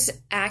those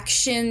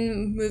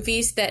action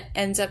movies that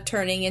ends up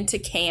turning into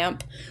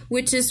camp,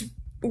 which is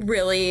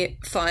really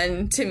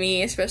fun to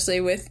me,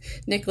 especially with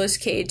Nicolas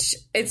Cage.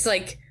 It's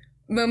like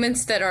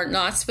moments that are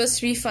not supposed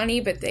to be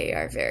funny, but they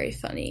are very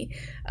funny.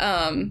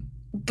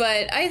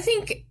 But I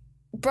think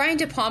Brian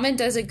De Palma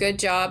does a good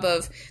job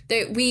of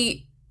that.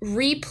 We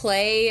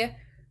replay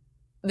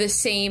the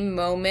same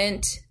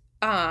moment,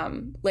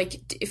 from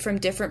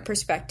different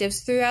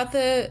perspectives throughout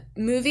the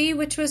movie,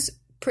 which was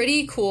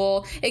pretty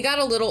cool. It got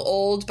a little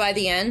old by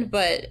the end,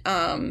 but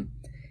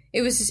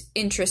it was an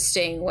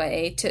interesting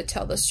way to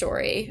tell the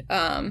story.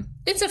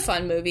 It's a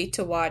fun movie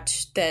to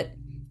watch that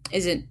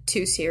isn't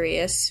too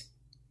serious.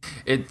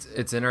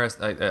 It's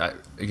interesting.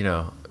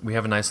 We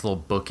have a nice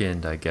little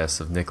bookend, I guess,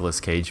 of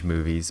Nicolas Cage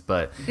movies.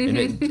 But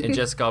and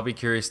Jessica, I'll be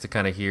curious to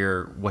kind of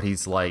hear what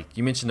he's like.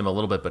 You mentioned him a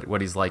little bit, but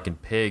what he's like in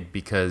Pig,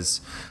 because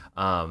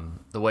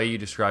the way you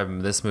describe him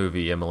in this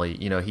movie, Emily,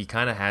 he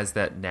kind of has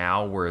that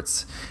now where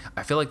it's.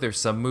 I feel like there's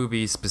some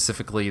movies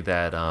specifically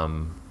that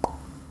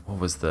what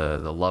was the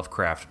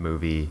Lovecraft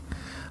movie,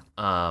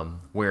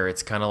 where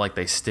it's kind of like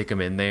they stick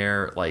him in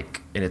there,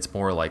 like, and it's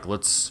more like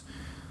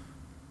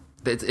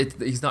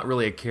he's not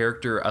really a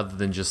character other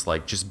than just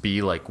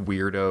be like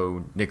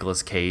weirdo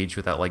Nicolas Cage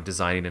without like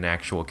designing an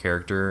actual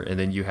character. And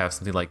then you have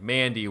something like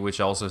Mandy, which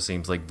also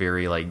seems like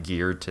very like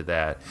geared to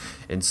that.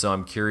 And so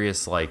I'm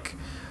curious, like,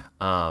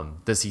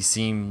 does he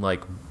seem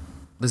like,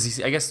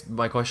 I guess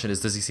my question is,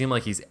 does he seem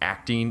like he's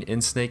acting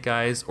in Snake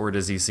Eyes, or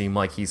does he seem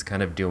like he's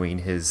kind of doing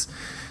his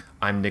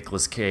I'm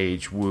Nicolas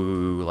Cage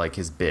woo, like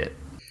his bit?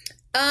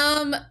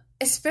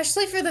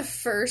 Especially for the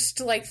first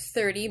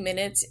 30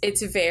 minutes,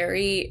 it's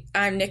very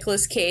I'm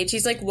Nicolas Cage.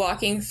 He's like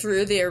walking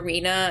through the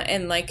arena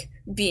and like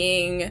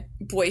being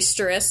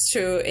boisterous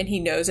and he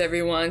knows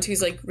everyone, so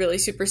he's like really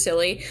super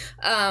silly.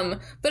 But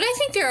I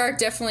think there are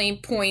definitely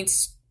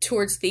points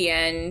towards the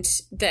end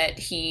that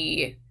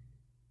he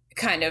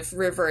kind of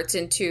reverts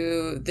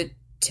into the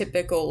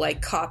typical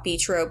like copy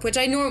trope, which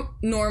I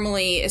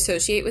normally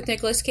associate with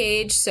Nicolas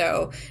Cage.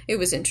 So it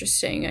was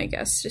interesting, I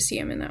guess, to see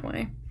him in that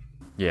way.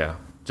 Yeah.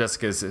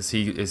 Jessica, is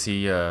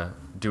he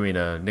doing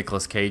a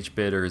Nicolas Cage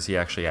bit, or is he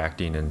actually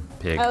acting in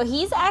Pig? Oh,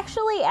 he's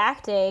actually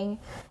acting,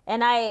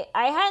 and I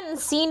hadn't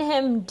seen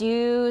him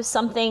do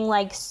something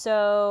like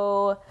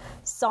so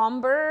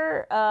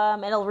somber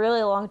in a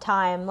really long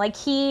time. Like,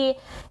 he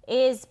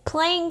is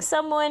playing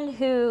someone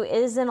who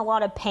is in a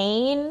lot of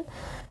pain,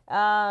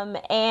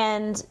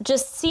 and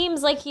just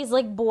seems like he's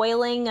like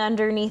boiling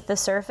underneath the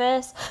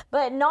surface,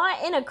 but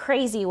not in a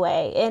crazy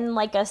way, in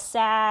like a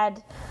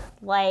sad,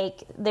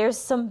 like there's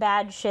some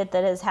bad shit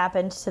that has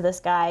happened to this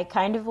guy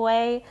kind of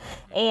way.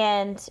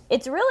 And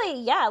it's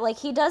really, like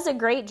he does a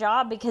great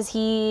job, because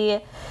he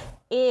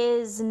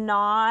is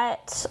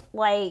not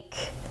like,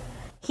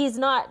 he's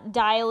not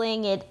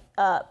dialing it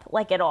up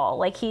like at all.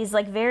 Like, he's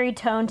like very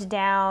toned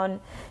down,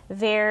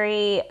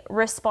 very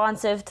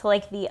responsive to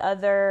like the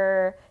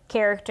other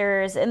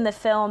characters in the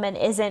film, and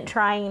isn't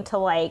trying to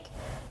like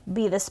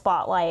be the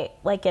spotlight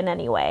like in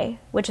any way,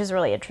 which is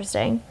really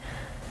interesting.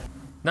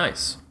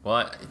 Nice.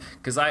 Well,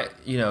 because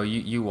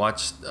you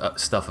watch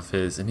stuff of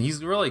his, and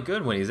he's really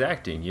good when he's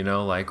acting.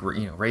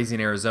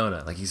 Raising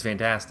Arizona, like he's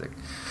fantastic.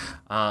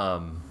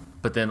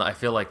 But then I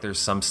feel like there's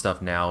some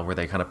stuff now where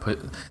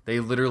they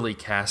literally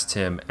cast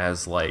him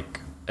as like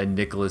a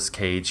Nicolas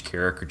Cage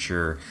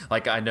caricature.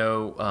 Like, I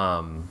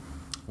know,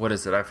 what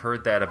is it? I've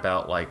heard that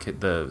about like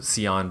the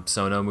Sion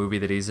Sono movie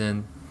that he's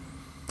in,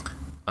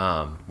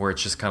 where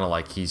it's just kind of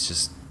like he's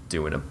just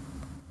doing a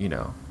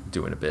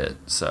bit.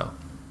 So,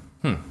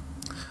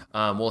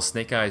 well,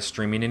 Snake Eyes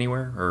streaming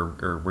anywhere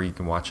or where you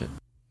can watch it?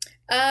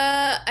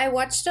 I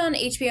watched on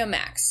HBO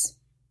Max,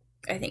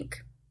 I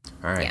think.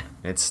 All right.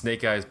 Yeah. It's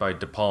Snake Eyes by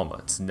De Palma.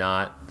 It's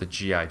not the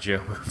G.I.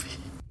 Joe movie.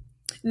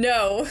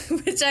 No,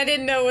 which I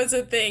didn't know was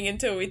a thing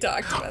until we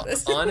talked about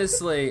this.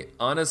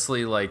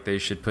 honestly, like, they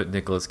should put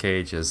Nicolas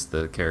Cage as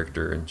the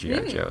character in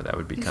G.I. Joe. That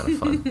would be kind of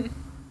fun.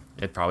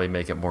 It'd probably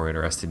make it more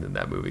interesting than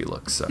that movie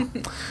looks. So,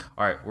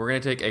 all right, we're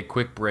going to take a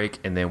quick break,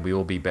 and then we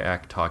will be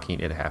back talking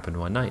It Happened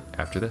One Night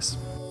after this.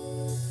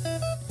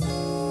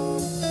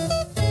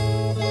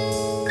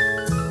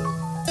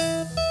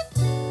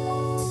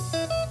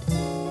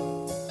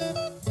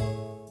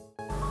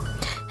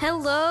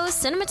 Hello,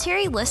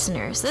 Cinematary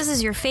listeners. This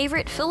is your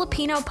favorite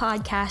Filipino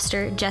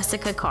podcaster,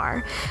 Jessica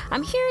Carr.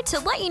 I'm here to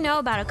let you know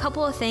about a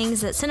couple of things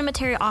that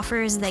Cinematary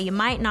offers that you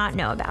might not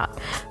know about.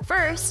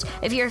 First,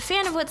 if you're a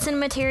fan of what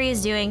Cinematary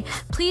is doing,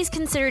 please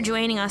consider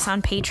joining us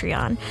on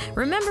Patreon.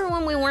 Remember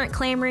when we weren't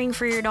clamoring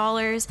for your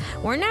dollars?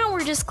 Well, now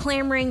we're just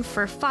clamoring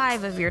for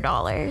 5 of your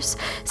dollars.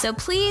 So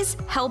please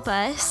help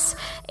us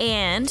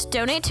and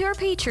donate to our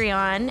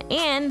Patreon,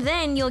 and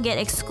then you'll get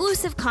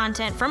exclusive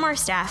content from our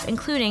staff,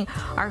 including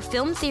our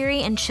Film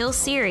Theory and Chill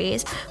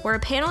series, where a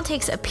panel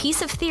takes a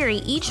piece of of theory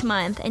each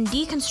month and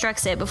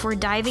deconstructs it before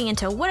diving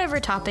into whatever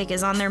topic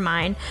is on their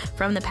mind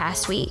from the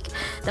past week.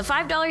 The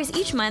 $5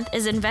 each month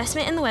is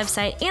investment in the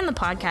website and the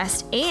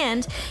podcast,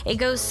 and it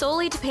goes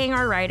solely to paying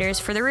our writers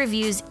for the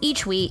reviews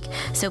each week,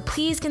 so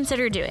please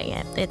consider doing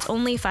it. It's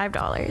only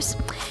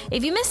 $5.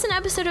 If you missed an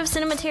episode of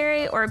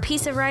Cinematary or a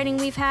piece of writing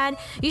we've had,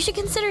 you should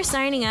consider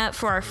signing up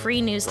for our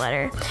free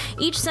newsletter.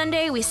 Each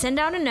Sunday, we send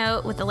out a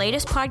note with the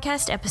latest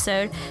podcast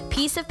episode,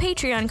 piece of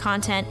Patreon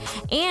content,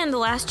 and the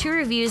last 2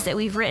 reviews that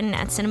we've written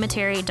at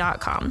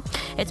cinematary.com.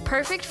 It's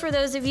perfect for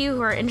those of you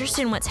who are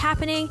interested in what's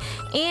happening,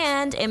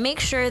 and it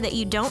makes sure that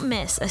you don't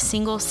miss a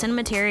single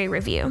Cinematary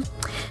review.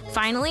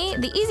 Finally,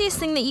 the easiest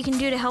thing that you can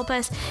do to help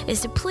us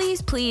is to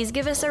please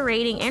give us a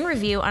rating and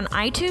review on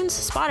iTunes,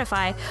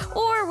 Spotify,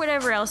 or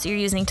whatever else you're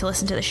using to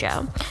listen to the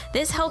show.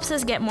 This helps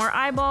us get more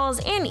eyeballs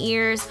and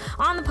ears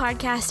on the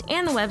podcast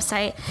and the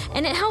website,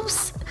 and it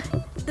helps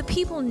the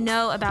people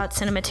know about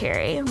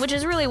Cinematary, which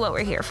is really what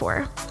we're here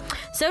for.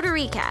 So to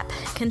recap,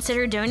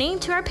 consider donating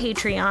to our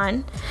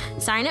Patreon,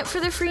 sign up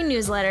for the free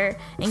newsletter,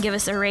 and give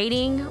us a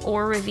rating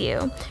or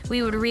review.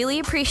 We would really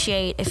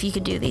appreciate if you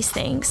could do these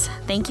things.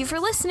 Thank you for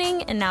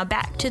listening, and now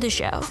back to the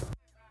show.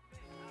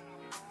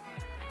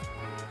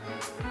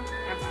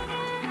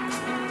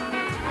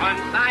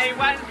 Once I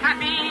was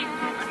happy,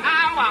 but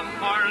now I'm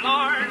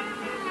forlorn,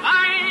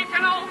 like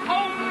an old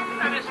coat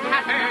that is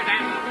tattered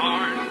and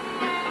torn,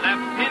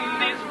 left in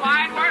this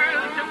wide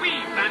world to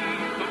weep and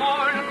to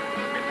mourn,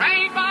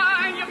 betrayed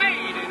by a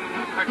maiden,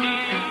 her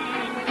king.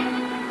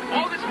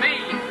 Oh, this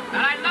maid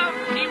that I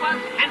loved, she was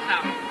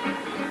handsome,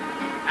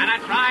 and I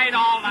tried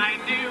all I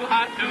knew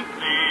how to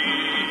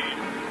plead,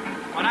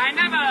 but I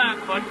never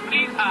could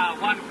please her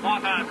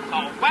 1/4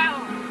 so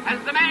well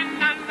as the men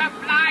and the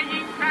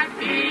flying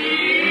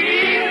trapeze.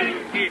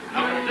 He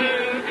floats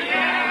through the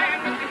air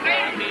with the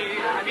crazy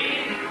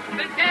speed,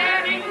 the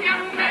daring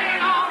young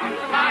man on the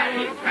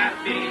flying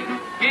trapeze.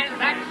 His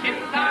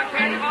actions are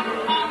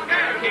terrible,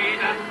 vulgar he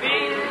does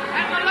speed,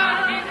 and the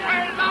love is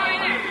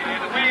purloined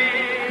away.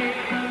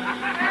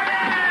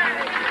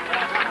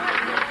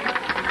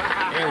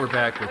 And we're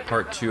back with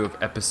part 2 of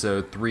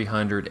episode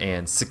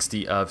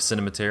 360 of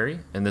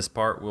Cinematary. In this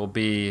part, we'll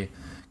be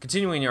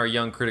continuing our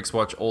Young Critics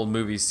Watch Old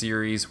Movies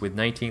series with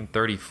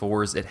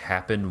 1934's It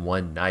Happened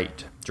One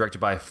Night. Directed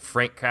by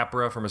Frank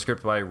Capra from a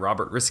script by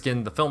Robert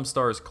Riskin, the film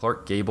stars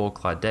Clark Gable,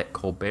 Claudette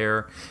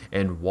Colbert,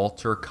 and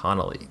Walter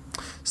Connolly.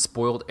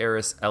 Spoiled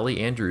heiress Ellie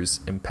Andrews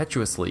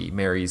impetuously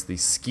marries the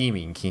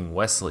scheming King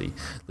Wesley,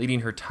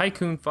 leading her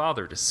tycoon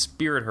father to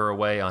spirit her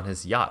away on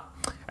his yacht.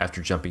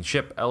 After jumping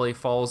ship, Ellie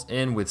falls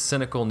in with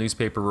cynical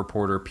newspaper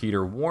reporter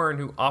Peter Warren,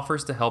 who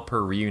offers to help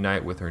her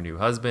reunite with her new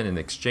husband in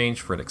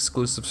exchange for an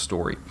exclusive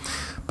story.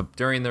 But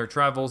during their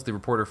travels, the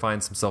reporter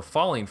finds himself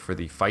falling for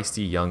the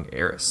feisty young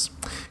heiress.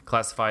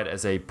 Classified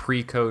as a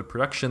pre-code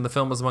production, the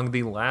film was among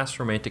the last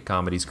romantic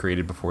comedies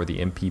created before the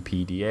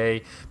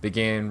MPPDA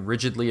began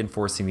rigidly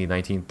enforcing the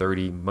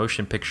 1930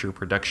 Motion Picture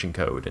Production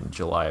Code in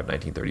July of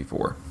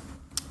 1934.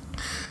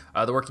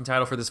 The working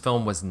title for this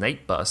film was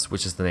Night Bus,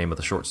 which is the name of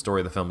the short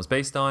story the film is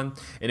based on,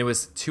 and it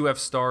was 2F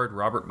starred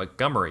Robert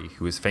Montgomery,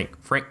 who is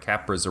Frank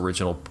Capra's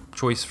original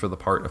choice for the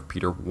part of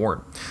Peter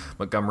Warren.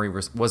 Montgomery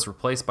was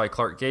replaced by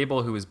Clark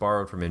Gable, who was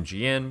borrowed from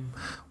MGM,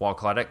 while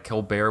Claudette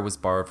Colbert was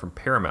borrowed from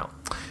Paramount.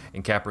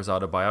 In Capra's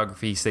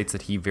autobiography, he states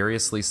that he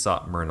variously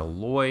sought Myrna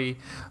Loy,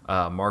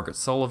 Margaret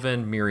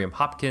Sullivan, Miriam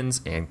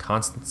Hopkins, and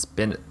Constance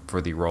Bennett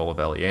for the role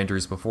of Ellie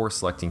Andrews before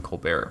selecting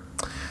Colbert.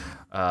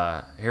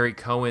 Harry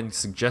Cohen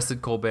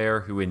suggested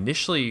Colbert, who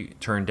initially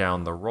turned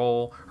down the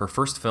role. Her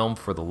first film,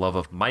 For the Love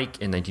of Mike,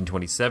 in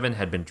 1927,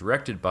 had been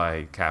directed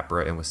by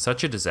Capra and was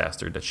such a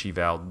disaster that she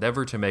vowed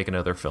never to make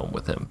another film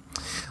with him.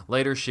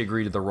 Later, she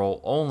agreed to the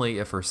role only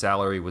if her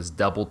salary was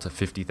doubled to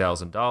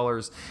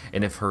 $50,000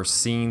 and if her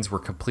scenes were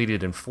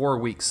completed in 4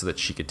 weeks so that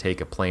she could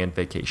take a planned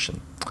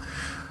vacation.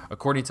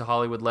 According to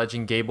Hollywood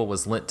legend, Gable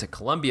was lent to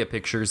Columbia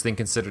Pictures, then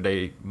considered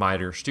a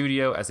minor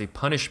studio, as a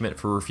punishment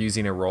for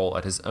refusing a role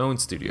at his own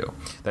studio.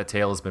 That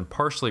tale has been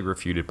partially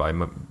refuted by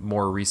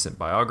more recent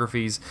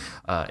biographies.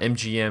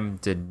 MGM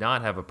did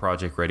not have a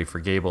project ready for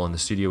Gable, and the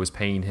studio was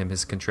paying him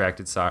his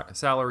contracted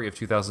salary of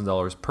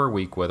 $2,000 per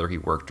week, whether he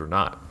worked or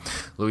not.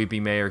 Louis B.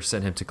 Mayer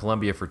sent him to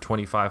Columbia for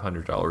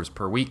 $2,500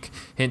 per week,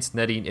 hence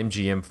netting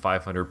MGM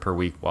 $500 per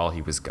week while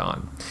he was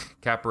gone.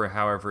 Capra,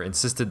 however,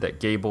 insisted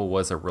that Gable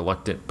was a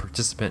reluctant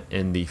participant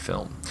in the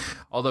film.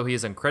 Although he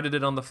is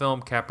uncredited on the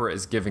film, Capra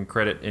is given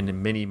credit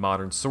in many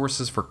modern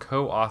sources for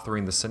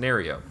co-authoring the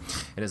scenario.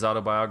 In his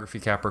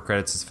autobiography, Capra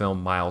credits his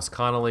film Miles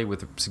Connolly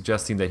with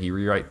suggesting that he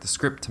rewrite the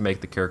script to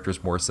make the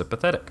characters more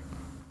sympathetic.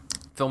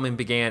 Filming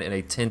began in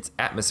a tense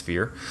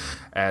atmosphere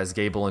as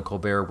Gable and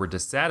Colbert were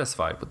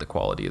dissatisfied with the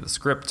quality of the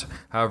script.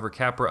 However,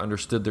 Capra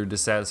understood their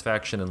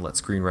dissatisfaction and let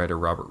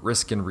screenwriter Robert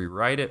Riskin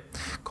rewrite it.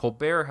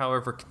 Colbert,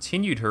 however,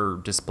 continued her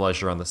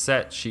displeasure on the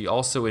set. She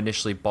also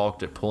initially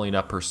balked at pulling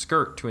up her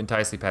skirt to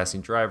entice the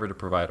passing driver to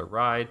provide a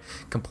ride,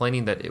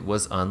 complaining that it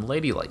was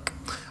unladylike.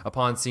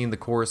 Upon seeing the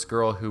chorus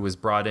girl who was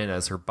brought in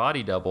as her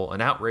body double,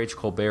 an outraged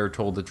Colbert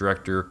told the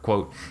director,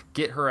 quote,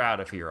 "Get her out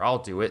of here. I'll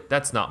do it.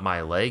 That's not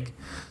my leg."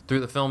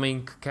 Through the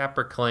filming,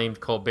 Capra claimed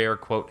Colbert,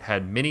 quote,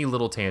 "had many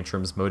little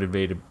tantrums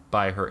motivated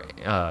by her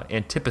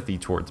antipathy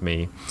towards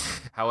me.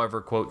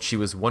 However, quote, she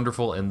was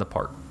wonderful in the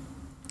part."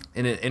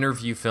 In an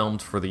interview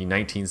filmed for the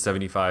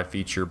 1975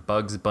 feature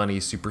Bugs Bunny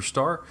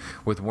Superstar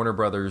with Warner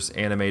Brothers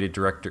animation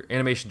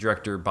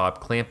director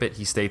Bob Clampett,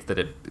 he states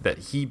that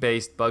he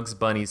based Bugs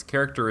Bunny's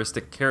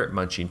characteristic carrot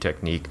munching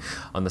technique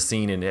on the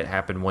scene in It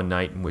Happened One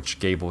Night in which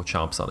Gable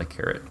chomps on a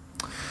carrot.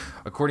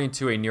 According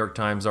to a New York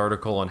Times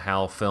article on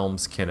how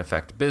films can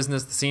affect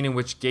business, the scene in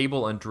which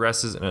Gable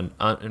undresses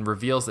and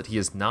reveals that he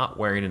is not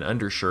wearing an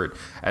undershirt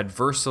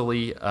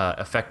adversely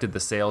affected the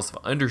sales of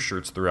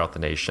undershirts throughout the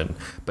nation,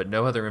 but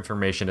no other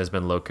information has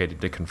been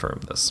located to confirm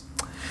this.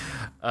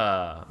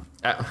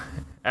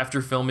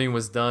 After filming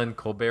was done,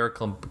 Colbert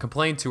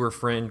complained to her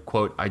friend,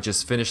 quote, "I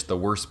just finished the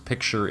worst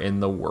picture in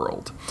the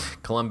world."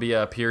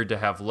 Columbia appeared to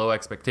have low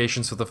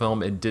expectations for the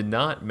film and did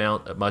not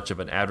mount much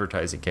of an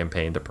advertising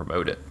campaign to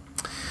promote it.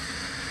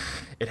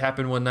 It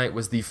Happened One Night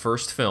was the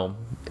first film,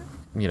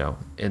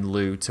 in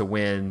lieu to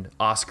win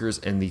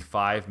Oscars in the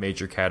 5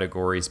 major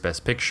categories: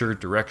 Best Picture,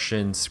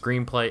 Direction,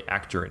 Screenplay,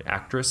 Actor, and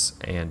Actress.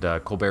 And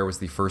Colbert was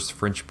the first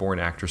French-born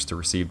actress to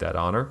receive that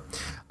honor.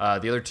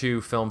 The other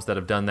 2 films that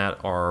have done that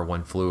are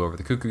One Flew Over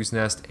the Cuckoo's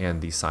Nest and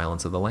The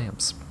Silence of the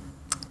Lambs.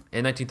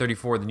 In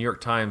 1934, the New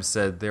York Times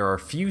said there are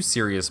few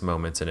serious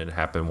moments in It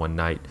Happened One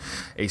Night,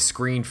 a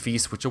screen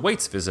feast which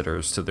awaits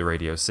visitors to the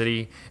Radio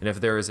City, and if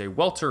there is a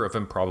welter of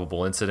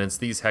improbable incidents,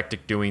 these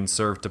hectic doings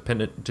serve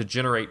to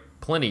generate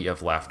plenty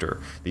of laughter.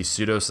 The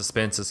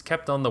pseudo-suspense is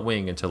kept on the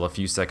wing until a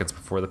few seconds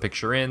before the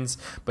picture ends,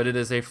 but it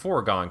is a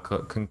foregone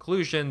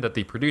conclusion that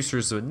the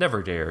producers would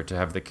never dare to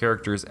have the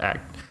characters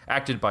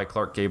acted by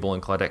Clark Gable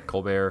and Claudette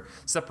Colbert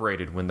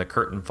separated when the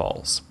curtain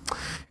falls.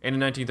 And in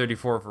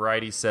 1934,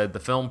 Variety said, "The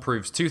film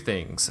proves 2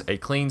 things. A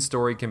clean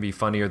story can be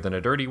funnier than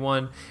a dirty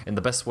one, and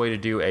the best way to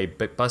do a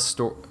bus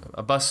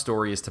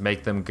story is to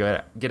make them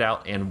get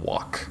out and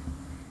walk."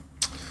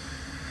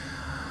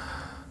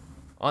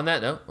 On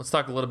that note, let's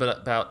talk a little bit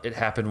about It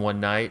Happened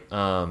One Night.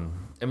 Emily,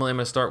 I'm going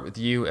to start with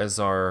you as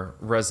our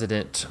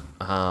resident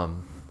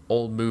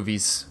old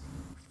movies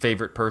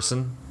favorite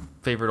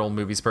old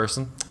movies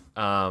person.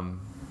 Where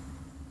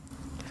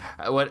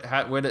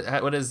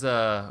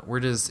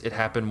does It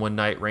Happen One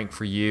Night rank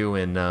for you,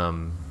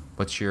 and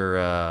what's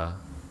your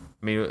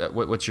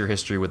what's your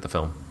history with the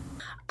film?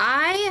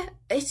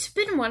 It's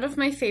been one of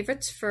my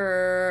favorites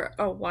for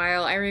a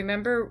while. I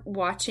remember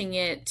watching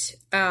it.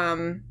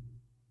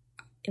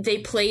 They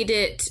played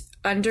it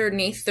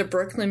underneath the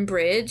Brooklyn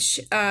Bridge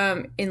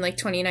in like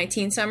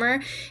 2019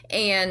 summer,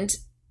 and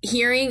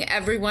hearing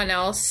everyone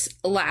else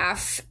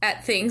laugh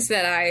at things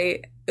that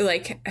I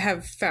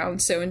have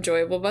found so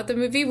enjoyable about the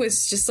movie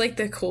was just like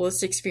the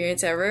coolest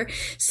experience ever.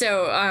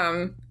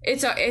 So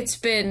it's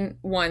been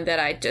one that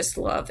I just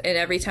love, and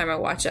every time I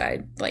watch it,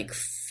 I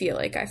feel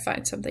like I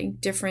find something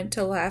different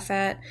to laugh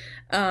at.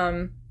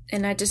 And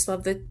I just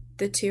love the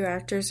 2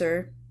 actors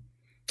are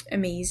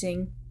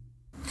amazing.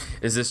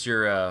 Is this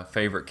your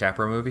favorite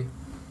Capra movie?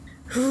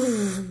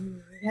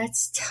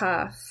 That's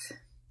tough.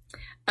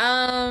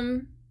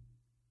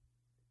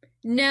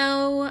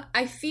 No,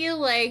 I feel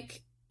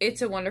like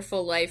It's a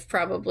Wonderful Life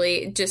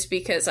probably, just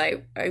because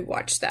I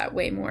watched that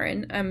way more,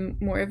 and I'm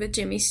more of a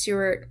Jimmy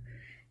Stewart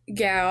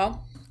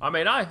gal. I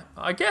mean, I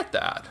get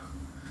that.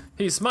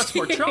 He's much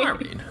more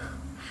charming.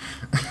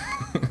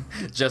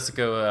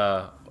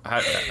 Jessica,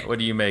 what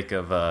do you make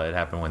of It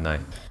Happened One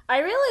Night? I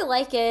really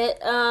like it.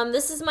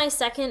 This is my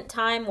second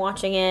time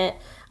watching it.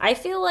 I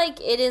feel like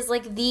it is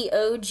like the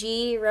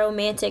OG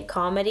romantic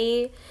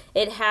comedy.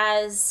 It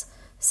has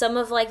some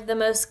of like the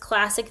most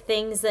classic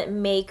things that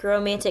make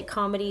romantic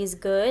comedies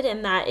good,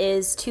 and that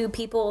is 2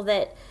 people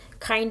that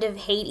kind of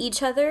hate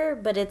each other,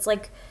 but it's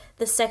like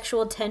the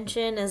sexual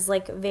tension is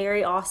like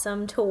very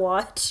awesome to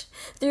watch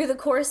through the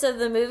course of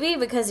the movie,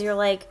 because you're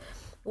like,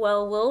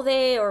 well, will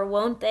they or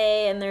won't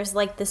they? And there's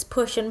like this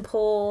push and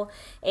pull,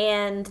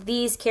 and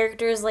these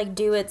characters like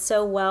do it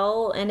so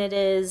well, and it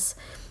is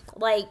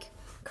like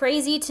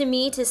crazy to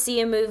me to see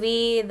a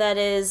movie that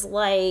is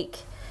like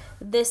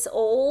this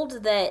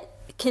old that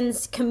can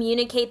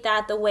communicate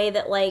that the way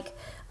that like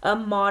a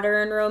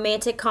modern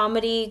romantic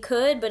comedy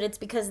could, but it's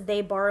because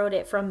they borrowed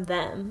it from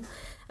them.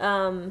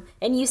 And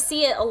you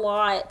see it a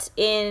lot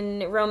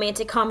in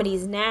romantic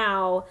comedies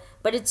now,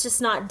 but it's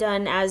just not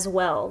done as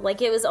well.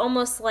 Like, it was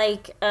almost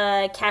like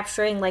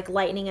capturing like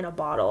lightning in a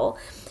bottle,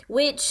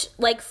 which,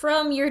 like,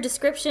 from your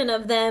description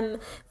of them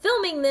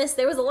filming this,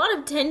 there was a lot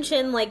of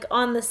tension like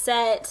on the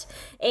set,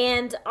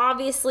 and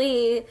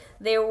obviously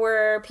there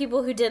were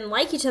people who didn't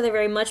like each other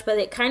very much, but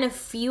it kind of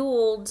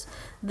fueled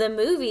the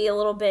movie a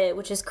little bit,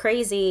 which is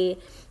crazy,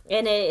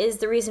 and it is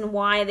the reason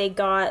why they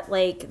got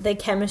like the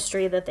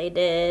chemistry that they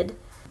did.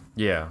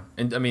 Yeah,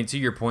 and I mean, to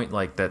your point,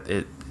 like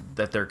that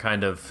they're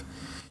kind of,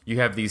 you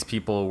have these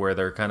people where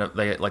they're kind of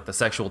like the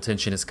sexual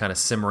tension is kind of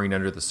simmering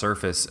under the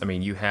surface. I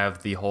mean, you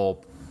have the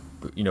whole,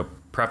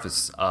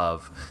 preface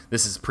of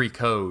this is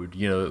pre-code.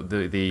 You know,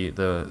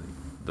 the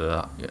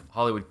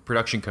Hollywood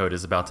production code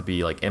is about to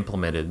be like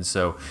implemented, and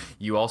so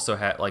you also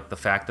have like the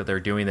fact that they're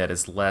doing that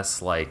is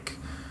less like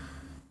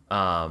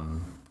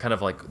kind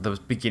of like the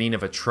beginning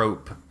of a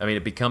trope. I mean,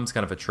 it becomes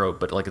kind of a trope,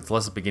 but like it's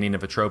less the beginning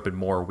of a trope and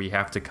more we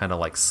have to kind of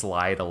like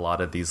slide a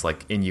lot of these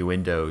like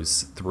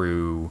innuendos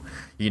through,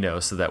 you know,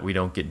 so that we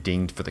don't get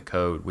dinged for the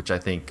code, which I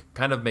think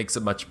kind of makes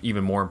it much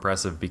even more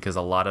impressive, because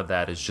a lot of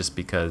that is just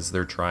because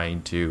they're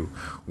trying to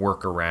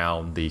work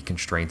around the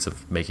constraints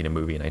of making a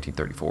movie in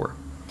 1934.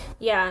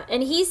 Yeah,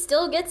 and he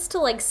still gets to,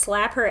 like,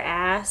 slap her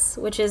ass,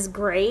 which is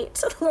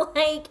great.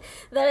 Like,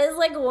 that is,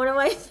 like, one of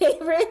my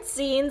favorite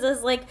scenes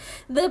is, like,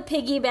 the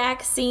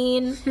piggyback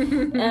scene,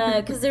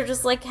 because they're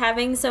just, like,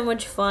 having so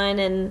much fun,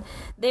 and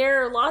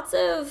there are lots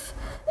of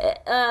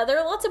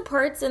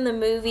parts in the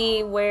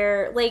movie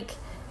where, like,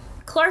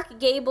 Clark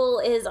Gable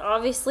is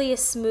obviously a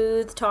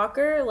smooth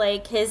talker,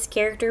 like, his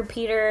character,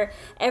 Peter,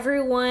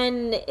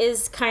 everyone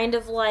is kind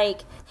of,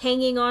 like,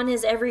 hanging on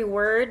his every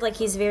word, like,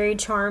 he's very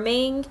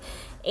charming.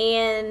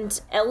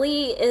 And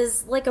Ellie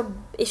is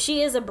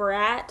she is a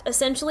brat,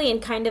 essentially,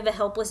 and kind of a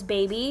helpless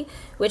baby,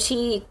 which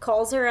he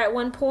calls her at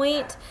one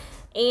point.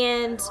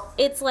 And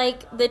it's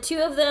like the two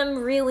of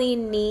them really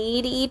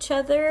need each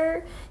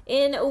other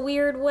in a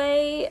weird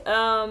way.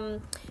 But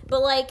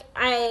like,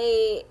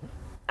 I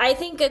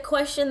think a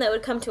question that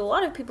would come to a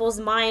lot of people's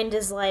mind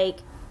is like,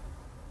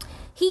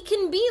 he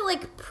can be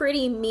like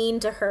pretty mean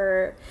to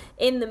her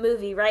in the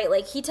movie, right?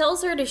 Like, he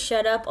tells her to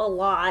shut up a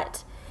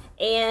lot.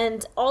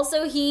 And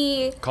also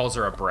he calls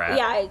her a brat.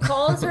 Yeah, he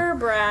calls her a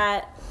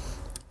brat.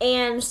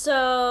 And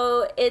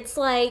so it's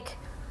like,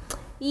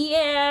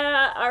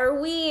 yeah, I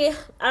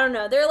don't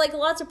know. There are like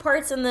lots of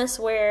parts in this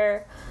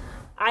where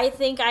I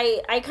think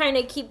I kind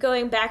of keep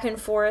going back and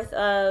forth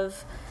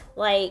of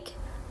like,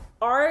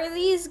 are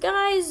these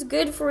guys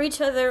good for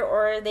each other,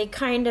 or are they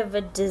kind of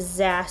a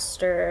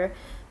disaster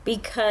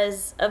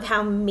because of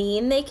how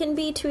mean they can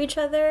be to each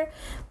other?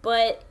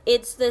 But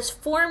it's this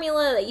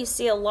formula that you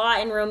see a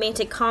lot in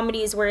romantic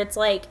comedies where it's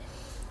like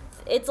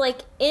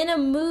in a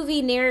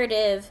movie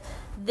narrative,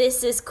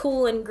 this is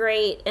cool and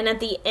great, and at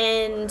the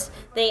end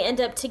they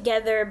end up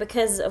together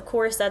because of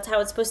course that's how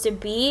it's supposed to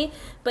be.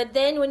 But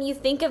then when you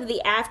think of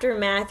the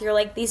aftermath, you're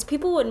like, these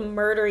people would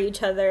murder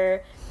each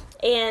other,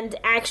 and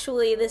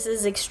actually this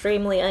is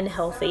extremely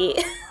unhealthy.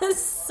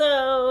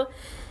 So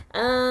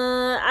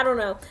I don't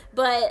know,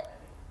 but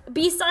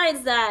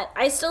besides that,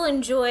 I still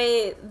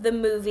enjoy the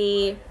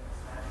movie,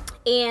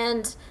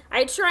 and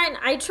I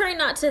try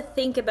not to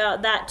think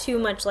about that too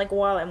much, like,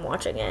 while I'm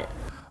watching it.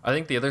 I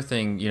think the other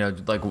thing, you know,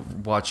 like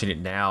watching it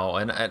now,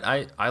 and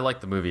I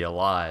like the movie a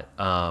lot,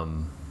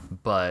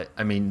 but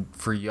I mean,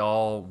 for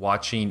y'all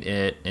watching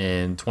it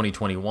in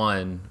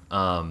 2021, you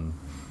know,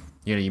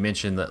 you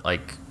mentioned that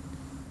like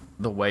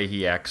the way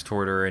he acts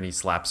toward her and he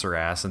slaps her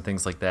ass and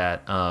things like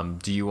that.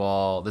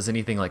 Does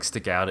anything like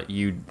stick out at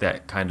you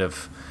that kind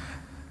of,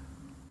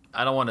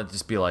 I don't want to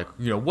just be like,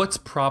 you know, what's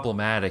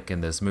problematic in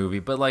this movie,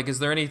 but like, is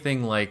there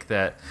anything like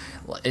that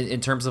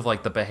in terms of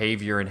like the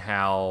behavior and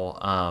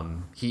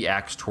how he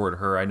acts toward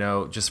her? I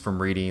know just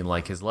from reading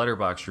like his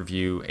Letterboxd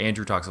review,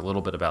 Andrew talks a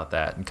little bit about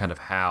that and kind of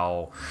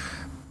how,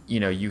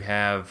 you know, you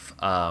have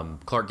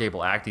Clark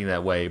Gable acting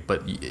that way,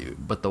 but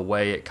the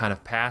way it kind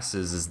of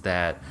passes is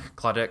that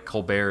Claudette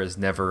Colbert is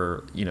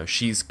never, you know,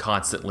 she's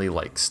constantly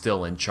like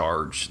still in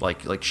charge,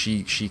 like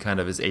she kind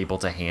of is able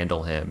to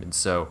handle him. And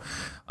so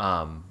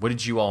what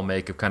did you all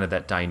make of kind of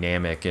that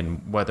dynamic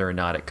and whether or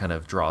not it kind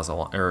of draws a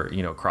line, or,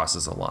 you know,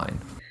 crosses a line?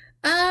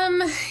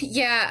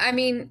 Yeah, I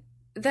mean,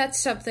 that's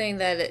something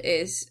that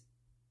is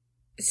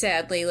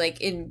sadly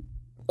like in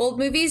old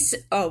movies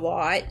a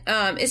lot.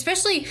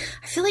 Especially,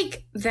 I feel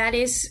like that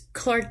is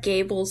Clark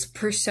Gable's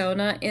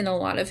persona in a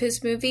lot of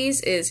his movies,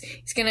 is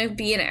he's gonna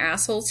be an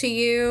asshole to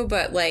you,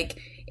 but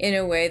like in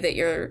a way that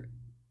you're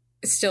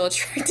still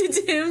attracted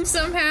to him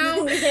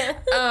somehow. Yeah.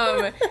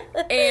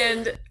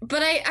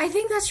 But I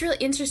think that's really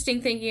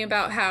interesting, thinking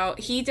about how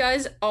he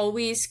does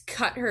always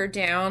cut her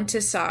down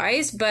to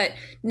size, but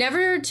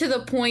never to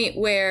the point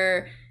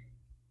where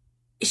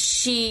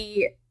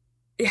she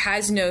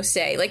has no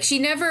say. Like, she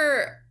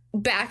never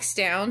backs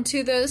down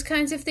to those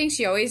kinds of things.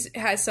 She always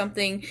has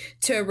something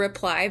to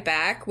reply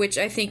back, which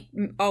I think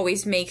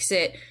always makes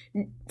it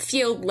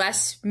feel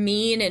less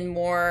mean and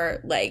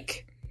more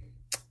like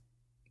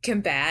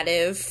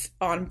combative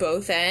on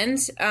both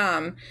ends.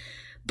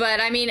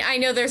 But I mean, I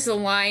know there's a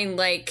line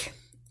like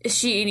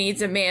she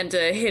needs a man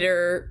to hit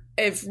her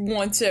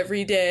once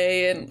every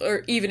day, and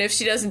or even if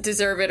she doesn't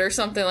deserve it or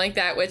something like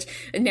that, which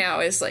now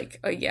is like,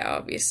 oh yeah,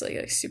 obviously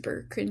like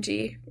super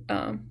cringy.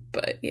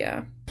 But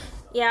yeah.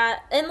 Yeah,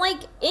 and like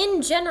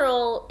in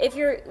general,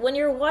 when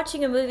you're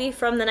watching a movie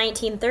from the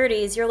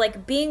 1930s, you're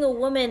like, being a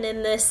woman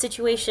in this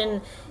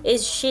situation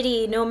is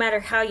shitty no matter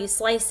how you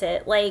slice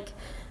it. Like,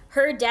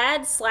 her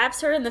dad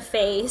slaps her in the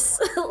face,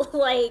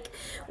 like,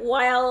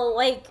 while,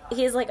 like,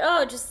 he's like,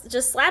 oh, just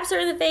slaps her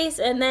in the face,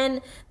 and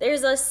then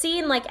there's a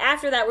scene, like,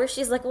 after that where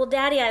she's like, well,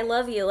 Daddy, I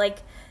love you.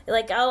 Like,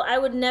 like I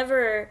would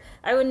never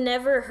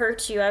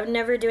hurt you. I would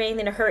never do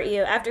anything to hurt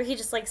you. After he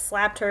just like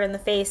slapped her in the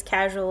face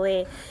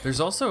casually. There's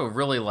also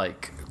really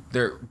like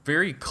they're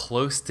very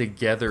close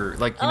together,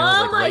 like Oh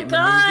like my right in the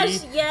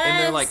gosh, movie, yes. and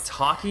they're like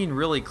talking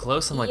really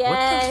close. I'm like,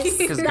 Yes. what the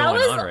heck is That going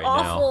was on right now?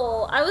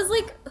 awful. I was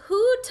like,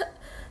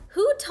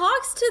 who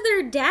talks to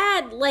their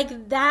dad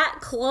like that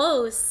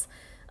close?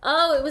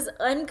 Oh, it was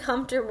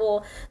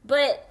uncomfortable.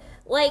 But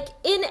like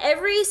in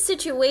every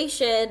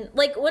situation,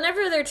 like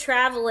whenever they're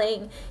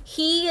traveling,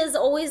 he is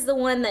always the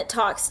one that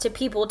talks to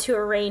people to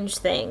arrange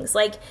things.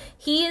 Like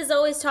he is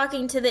always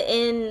talking to the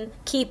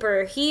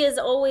innkeeper. He is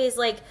always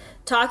like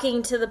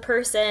talking to the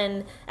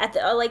person at the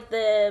like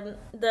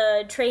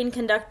the train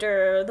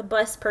conductor or the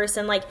bus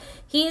person. Like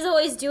he's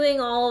always doing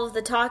all of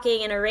the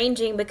talking and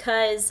arranging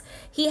because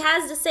he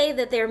has to say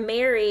that they're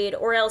married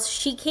or else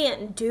she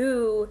can't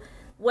do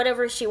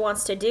whatever she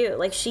wants to do.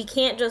 Like she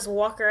can't just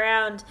walk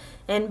around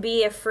and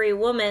be a free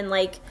woman.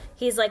 Like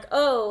he's like,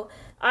 oh,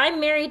 I'm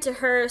married to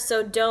her,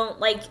 so don't,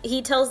 like,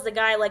 he tells the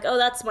guy, like, oh,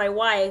 that's my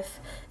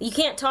wife, you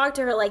can't talk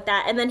to her like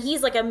that, and then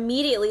he's like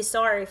immediately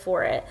sorry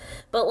for it.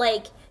 But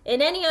like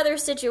in any other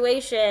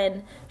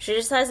situation, she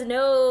just has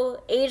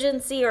no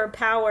agency or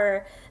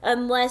power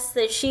unless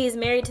that she's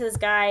married to this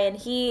guy and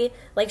he,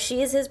 like,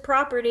 she is his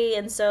property,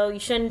 and so you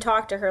shouldn't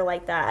talk to her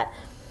like that.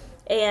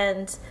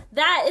 And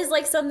that is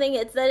like something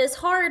that is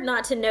hard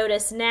not to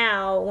notice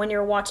now when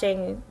you're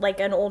watching like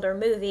an older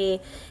movie.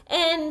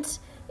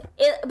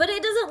 But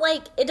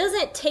it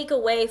doesn't take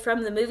away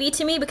from the movie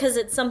to me, because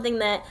it's something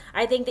that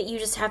I think that you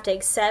just have to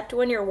accept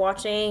when you're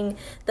watching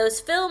those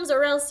films,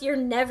 or else you're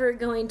never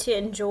going to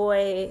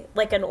enjoy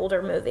like an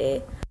older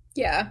movie.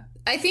 Yeah.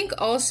 I think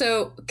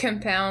also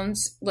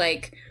compounds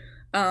like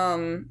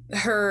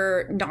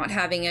her not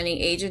having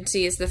any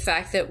agency is the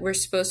fact that we're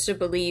supposed to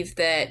believe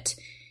that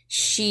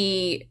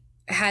she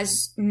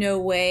has no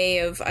way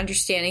of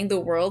understanding the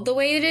world the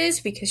way it is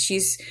because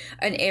she's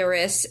an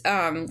heiress.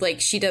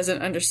 Like she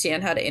doesn't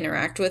understand how to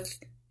interact with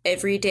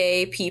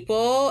everyday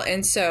people.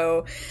 And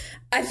so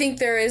I think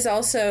there is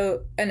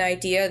also an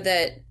idea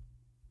that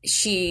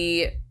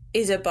she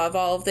is above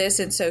all of this,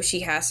 and so she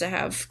has to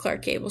have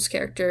Clark Gable's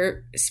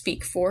character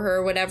speak for her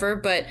or whatever.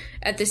 But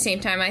at the same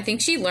time, I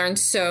think she learned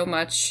so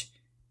much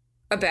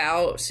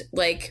about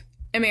like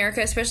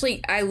America,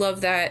 especially. I love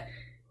that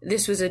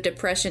this was a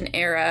Depression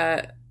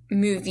era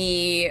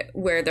movie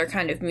where they're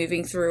kind of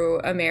moving through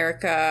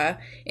America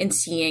and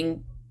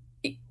seeing,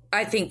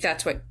 I think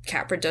that's what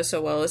Capra does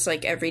so well, is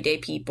like everyday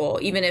people.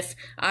 Even if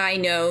I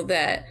know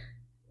that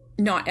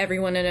not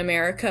everyone in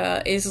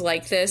America is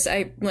like this,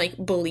 I like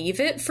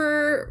believe it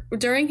for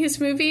during his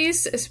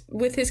movies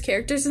with his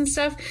characters and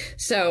stuff.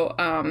 So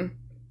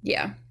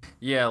yeah.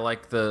 Yeah,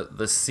 like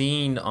the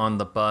scene on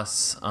the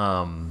bus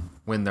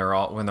when they're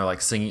like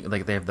singing,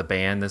 like they have the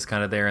band that's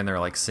kind of there and they're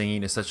like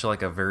singing, it's such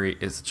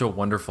a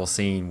wonderful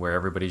scene where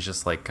everybody's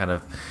just like kind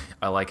of,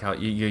 I like how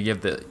you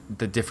have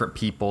the different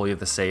people, you have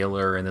the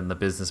sailor and then the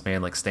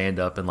businessman like stand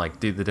up and like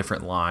do the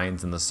different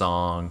lines in the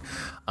song.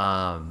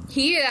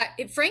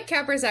 Frank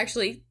Capra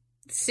actually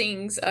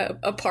sings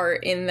a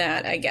part in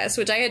that, I guess,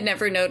 which I had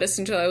never noticed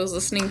until I was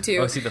listening to.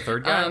 Oh, is he the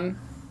third guy?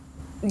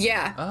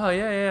 Yeah. Oh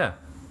yeah.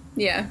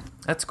 Yeah.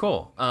 That's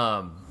cool.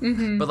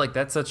 But like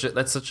that's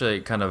such a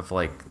kind of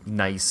like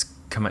nice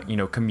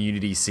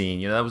community scene.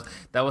 You know,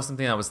 that was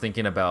something I was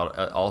thinking about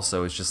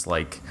also, is just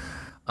like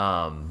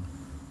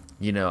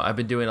I've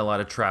been doing a lot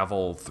of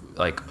travel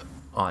like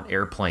on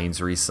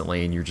airplanes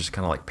recently, and you're just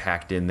kind of like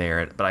packed in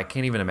there. But I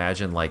can't even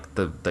imagine like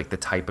the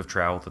type of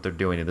travel that they're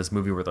doing in this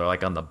movie, where they're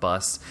like on the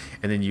bus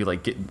and then you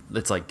like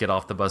get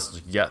off the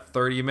bus, you got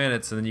 30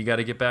 minutes and then you got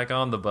to get back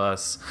on the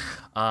bus.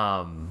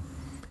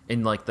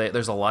 And like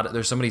there's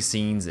so many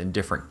scenes in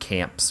different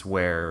camps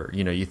where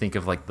you think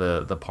of like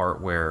the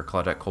part where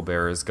Claudette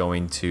Colbert is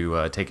going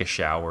to take a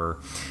shower,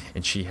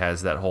 and she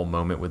has that whole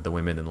moment with the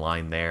women in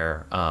line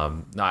there.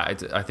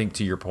 I think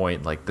to your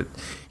point, like that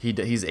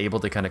he's able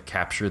to kind of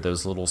capture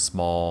those little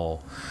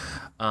small,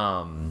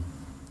 not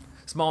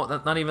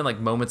even like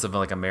moments of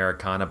like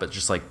Americana, but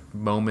just like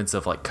moments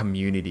of like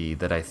community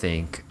that I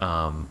think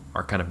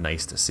are kind of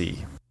nice to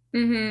see.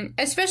 Mm-hmm.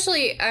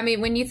 Especially, I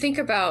mean, when you think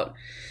about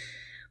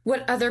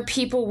what other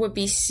people would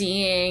be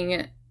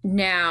seeing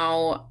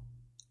now,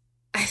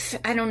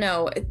 I don't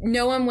know.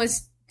 No one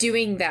was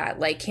doing that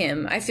like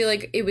him. I feel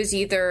like it was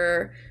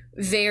either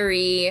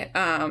very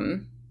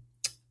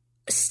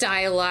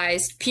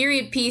stylized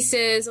period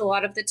pieces a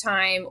lot of the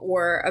time,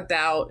 or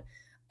about,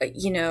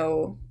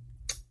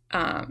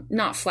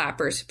 not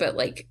flappers, but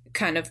like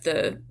kind of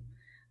the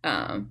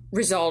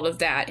result of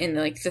that in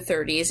like the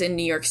 30s in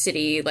New York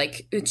City,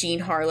 like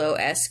Jean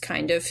Harlow-esque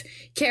kind of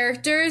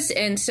characters.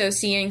 And so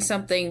seeing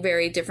something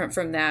very different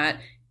from that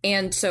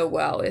and so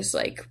well is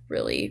like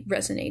really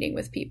resonating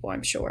with people,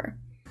 I'm sure.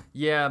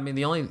 Yeah, I mean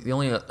the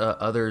only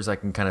others I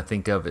can kind of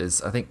think of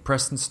is, I think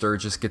Preston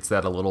Sturges gets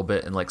that a little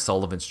bit in like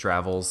Sullivan's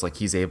Travels. Like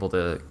he's able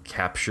to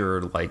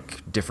capture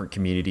like different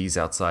communities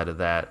outside of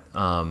that,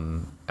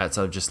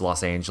 outside of just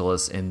Los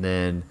Angeles. And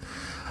then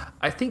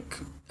I think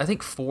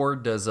think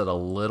Ford does it a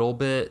little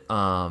bit.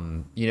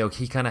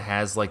 He kind of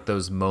has like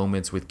those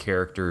moments with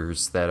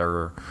characters that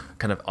are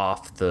kind of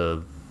off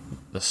the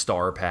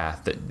star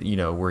path, that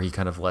where he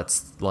kind of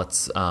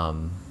lets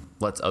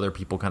other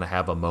people kind of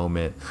have a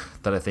moment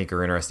that I think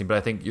are interesting. But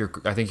I think you're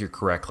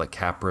correct. Like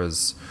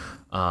Capra's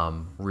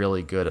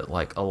really good at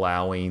like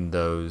allowing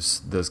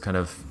those kind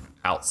of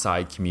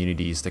outside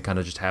communities to kind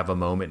of just have a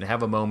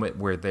moment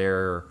where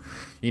they're,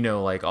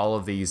 like all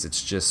of these,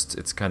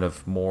 it's kind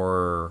of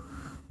more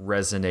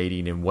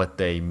resonating in what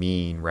they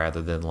mean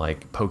rather than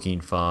like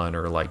poking fun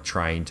or like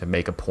trying to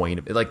make a point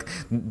of it. Like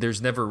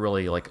there's never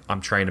really like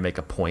I'm trying to make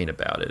a point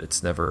about it.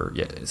 It's never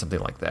something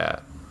like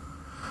that.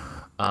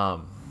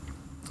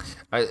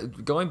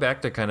 Going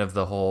back to kind of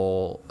the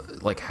whole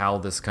like how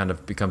this kind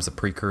of becomes a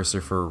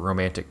precursor for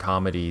romantic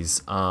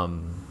comedies,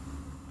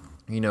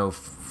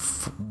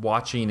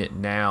 watching it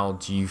now,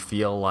 do you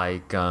feel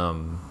like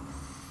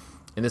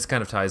and this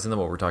kind of ties into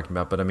what we're talking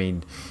about, but I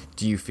mean,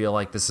 do you feel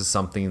like this is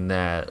something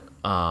that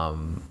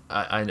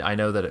I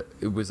know that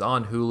it was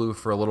on Hulu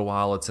for a little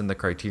while, it's in the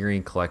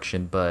Criterion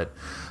collection, but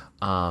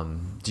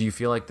do you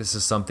feel like this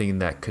is something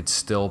that could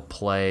still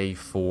play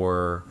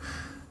for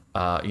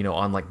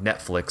on like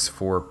Netflix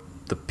for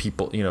the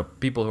people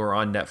who are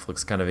on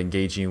Netflix kind of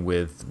engaging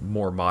with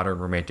more modern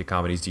romantic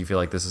comedies? Do you feel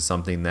like this is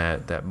something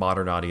that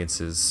modern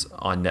audiences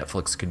on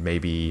Netflix could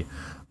maybe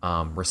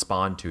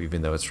respond to,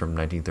 even though it's from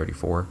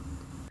 1934?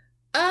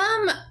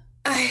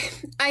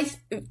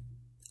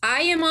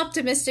 I am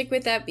optimistic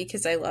with that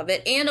because I love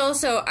it, and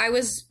also I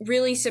was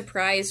really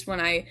surprised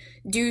when I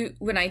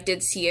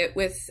did see it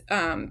with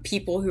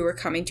people who were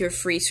coming to a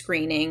free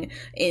screening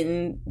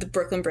in the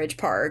Brooklyn Bridge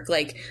Park.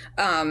 Like,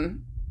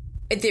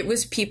 it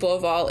was people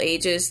of all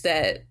ages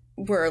that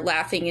were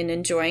laughing and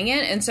enjoying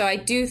it, and so I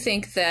do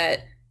think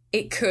that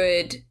it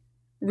could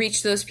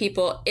reach those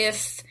people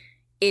if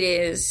it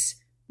is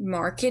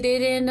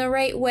marketed in the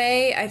right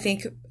way. I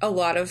think a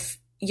lot of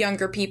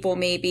younger people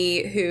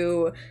maybe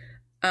who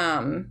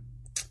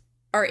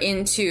are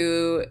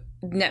into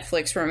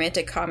Netflix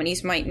romantic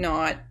comedies might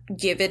not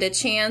give it a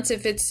chance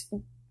if it's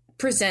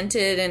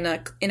presented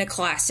in a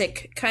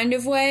classic kind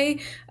of way.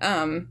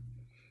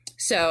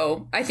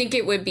 So I think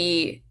it would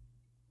be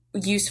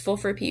useful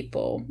for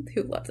people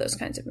who love those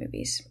kinds of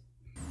movies.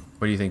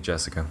 What do you think,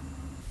 Jessica?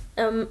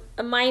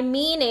 My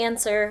mean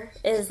answer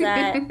is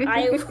that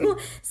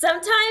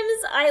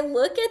sometimes I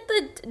look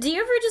at do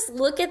you ever just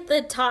look at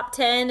the top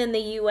 10 in the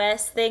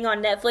US thing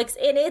on Netflix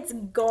and it's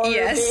garbage?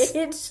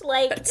 Yes,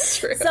 like that's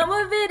true. Some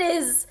of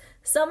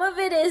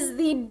it is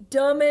the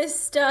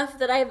dumbest stuff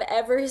that I've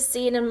ever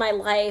seen in my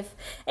life.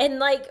 And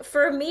like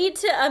for me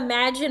to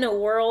imagine a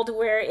world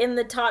where in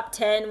the top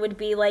 10 would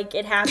be like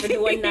It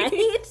Happened One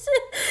Night.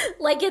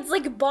 Like it's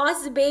like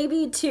Boss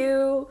Baby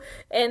 2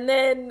 and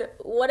then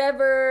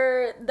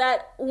whatever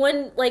that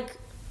one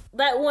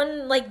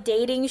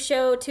dating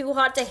show, Too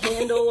Hot to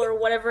Handle or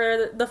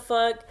whatever the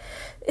fuck.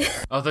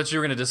 I thought you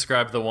were going to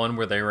describe the one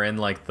where they were in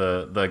like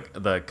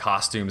the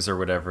costumes or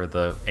whatever,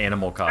 the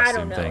animal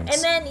costume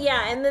things.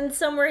 And then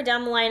somewhere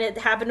down the line It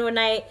Happened One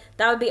Night.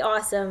 That would be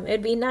awesome.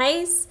 It'd be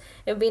nice.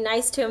 It would be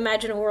nice to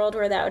imagine a world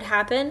where that would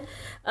happen.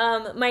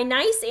 My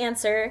nice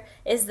answer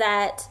is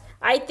that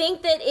I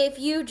think that if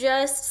you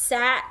just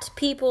sat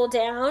people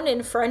down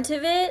in front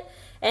of it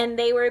and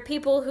they were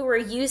people who were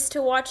used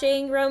to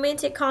watching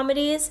romantic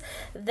comedies,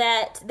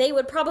 that they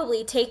would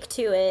probably take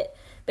to it.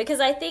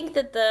 Because I think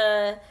that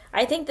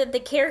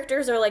the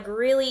characters are like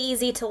really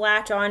easy to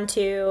latch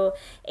onto,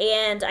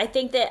 and I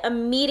think that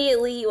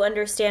immediately you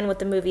understand what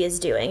the movie is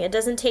doing. It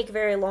doesn't take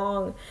very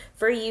long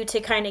for you to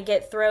kind of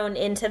get thrown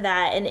into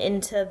that and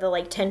into the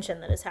like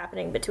tension that is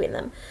happening between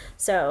them.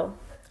 So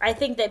I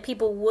think that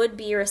people would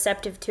be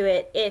receptive to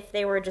it if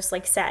they were just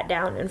like sat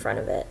down in front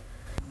of it.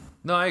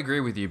 No, I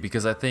agree with you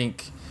because I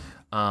think,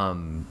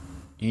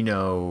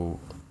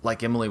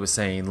 like Emily was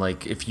saying,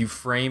 like if you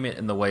frame it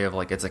in the way of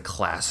like it's a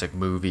classic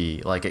movie,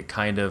 like it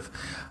kind of,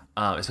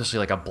 especially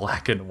like a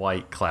black and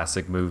white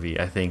classic movie,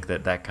 I think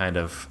that kind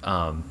of,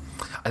 I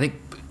think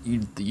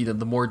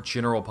the more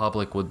general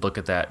public would look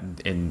at that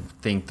and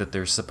think that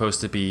there's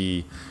supposed to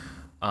be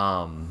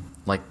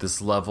like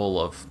this level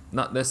of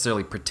not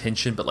necessarily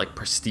pretension but like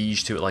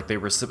prestige to it, like they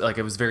were like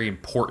it was very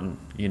important,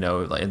 and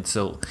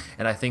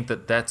I think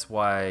that's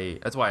why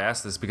I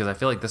asked this, because I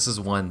feel like this is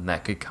one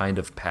that could kind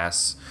of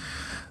pass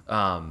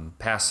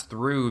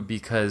through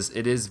because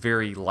it is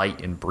very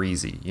light and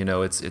breezy.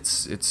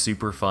 It's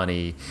super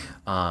funny.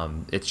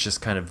 It's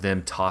just kind of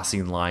them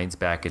tossing lines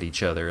back at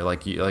each other,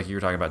 like you were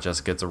talking about,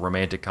 Jessica. It's a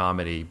romantic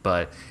comedy,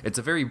 but it's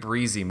a very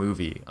breezy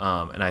movie,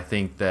 and I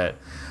think that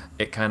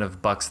it kind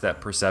of bucks that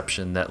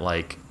perception that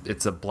like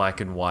it's a black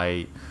and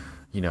white,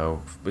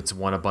 it's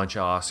won a bunch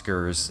of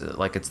Oscars,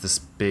 like it's this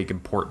big,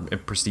 important,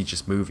 and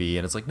prestigious movie,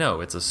 and it's like,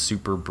 no, it's a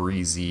super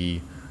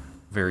breezy,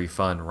 very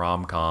fun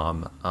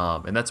rom-com,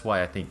 and that's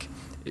why I think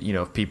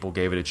if people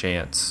gave it a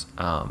chance,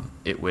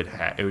 it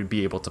would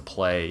be able to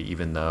play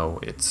even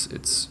though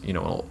it's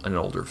an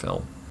older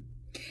film.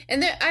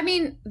 And there, I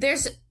mean,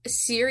 there's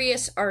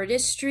serious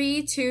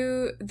artistry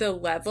to the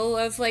level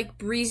of like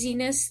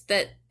breeziness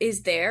that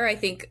is there. I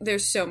think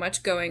there's so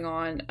much going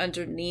on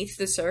underneath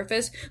the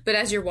surface, but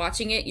as you're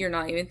watching it, you're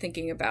not even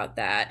thinking about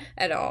that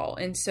at all.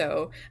 And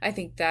so I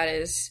think that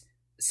is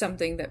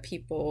something that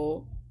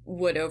people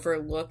would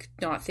overlook,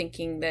 not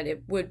thinking that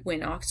it would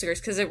win Oscars,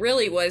 because it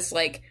really was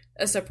like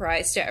a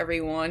surprise to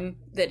everyone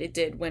that it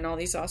did win all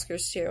these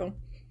Oscars too.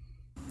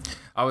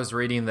 I was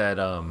reading that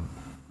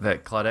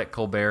that Claudette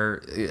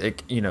Colbert,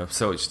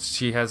 so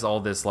she has all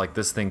this, like,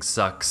 this thing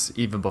sucks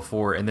even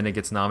before, and then it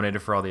gets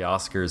nominated for all the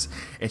Oscars,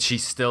 and she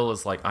still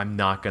is like, I'm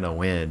not gonna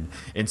win.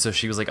 And so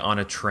she was like on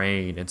a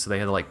train, and so they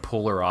had to like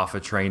pull her off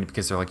a train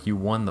because they're like, you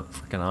won the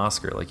freaking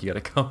Oscar, like you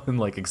gotta come and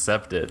like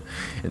accept it.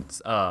 And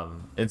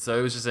so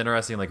it was just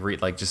interesting,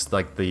 like just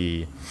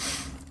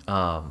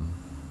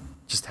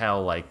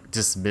how like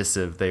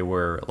dismissive they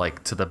were,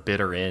 like to the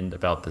bitter end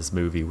about this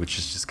movie, which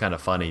is just kind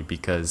of funny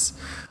because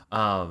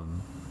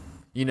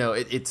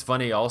it's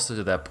funny also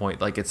to that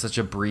point, like it's such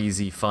a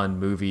breezy, fun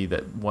movie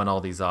that won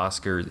all these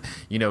Oscars.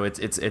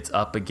 It's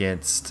up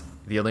against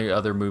the only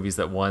other movies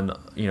that won,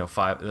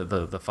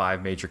 the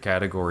five major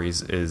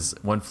categories is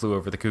One Flew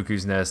Over the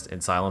Cuckoo's Nest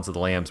and Silence of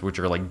the Lambs, which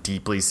are like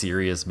deeply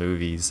serious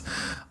movies.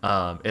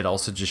 It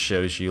also just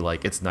shows you,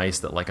 like, it's nice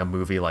that like a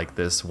movie like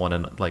this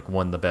won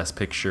the Best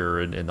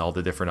Picture and all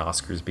the different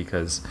Oscars,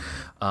 because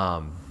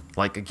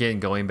like, again,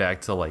 going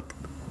back to like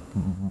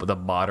the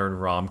modern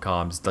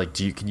rom-coms, like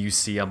can you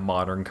see a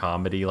modern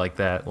comedy like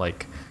that,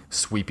 like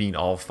sweeping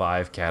all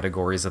five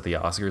categories at the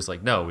Oscars?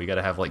 Like, no, we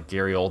gotta have like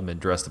Gary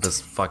Oldman dressed up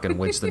as fucking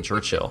Winston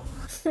Churchill.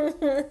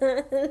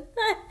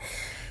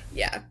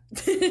 Yeah.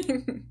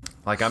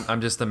 Like,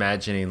 I'm just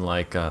imagining,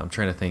 like, I'm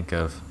trying to think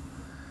of,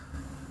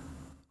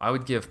 I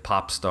would give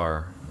Pop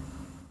Star,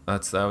 I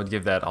would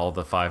give that all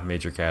the five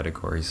major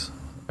categories.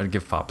 I'd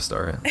give Pop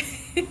Star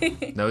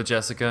it. No,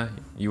 Jessica,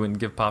 you wouldn't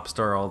give Pop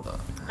Star all the...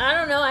 I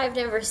don't know. I've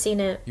never seen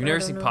it. You've never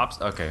seen Pop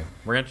Star? Okay.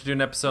 We're going to do an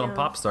episode on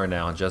Pop Star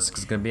now, and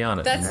Jessica's going to be on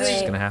it. That's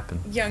just going to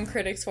happen. Young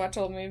Critics Watch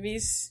Old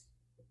Movies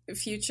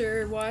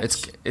future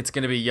watch. It's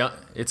going to be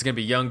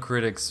young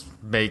critics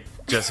make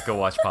Jessica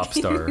watch Pop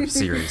Star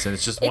series, and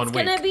it's just one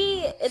week.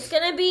 It's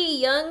going to be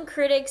young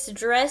critics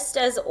dressed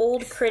as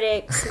old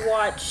critics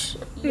watch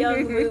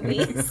young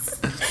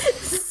movies.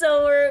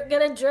 So we're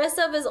going to dress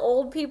up as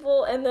old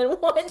people and then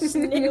watch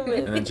new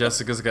movies. And then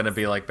Jessica's going to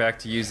be like, back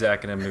to you,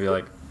 Zach, and I'm going to be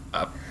like,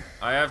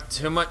 I have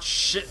too much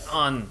shit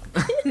on.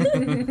 I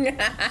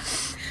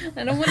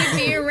don't want to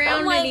be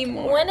around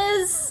anymore. When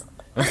is...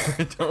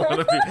 I don't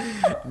want to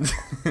be...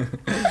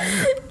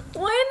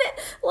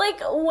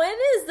 when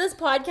is this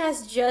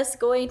podcast just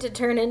going to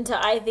turn into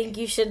I Think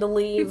You Should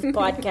Leave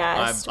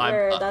podcast,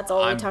 where that's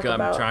all we talk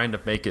about? I'm trying to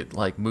make it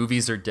like,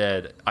 movies are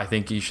dead, I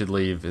Think You Should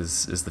Leave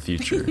is the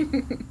future.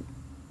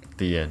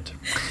 The end.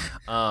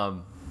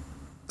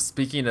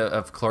 Speaking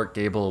of Clark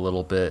Gable a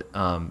little bit,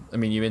 I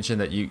mean, you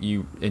mentioned that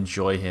you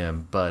enjoy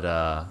him, but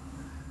I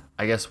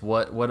guess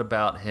what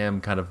about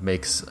him kind of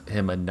makes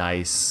him a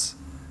nice...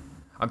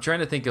 I'm trying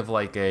to think of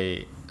like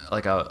a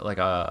it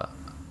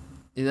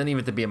doesn't even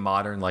have to be a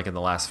modern, like in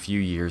the last few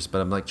years, but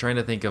I'm like trying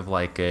to think of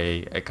like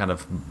a kind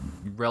of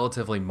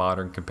relatively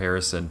modern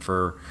comparison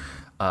for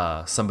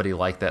somebody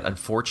like that.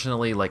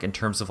 Unfortunately, like in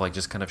terms of like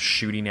just kind of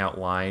shooting out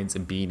lines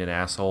and being an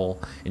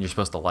asshole and you're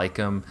supposed to like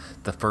him,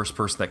 the first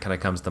person that kind of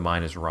comes to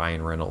mind is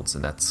Ryan Reynolds,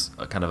 and that's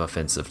kind of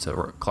offensive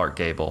to Clark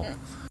Gable.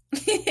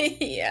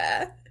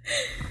 Yeah.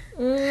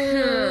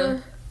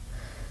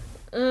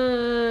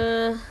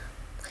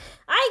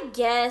 I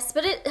guess,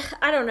 but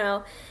I don't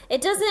know.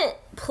 It doesn't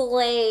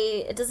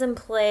play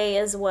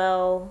as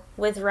well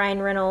with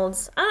Ryan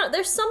Reynolds. I don't know.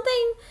 There's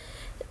something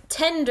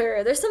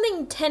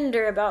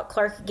tender about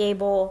Clark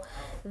Gable,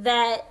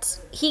 that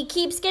he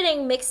keeps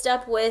getting mixed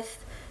up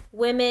with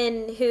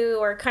women who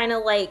are kind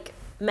of like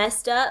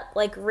messed up,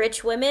 like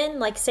rich women.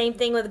 Like, same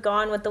thing with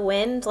Gone with the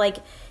Wind. Like,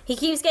 he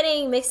keeps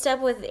getting mixed up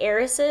with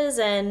heiresses,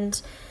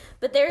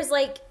 but there's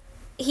like,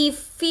 he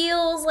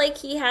feels like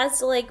he has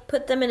to like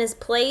put them in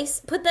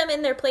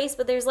their place,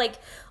 but there's like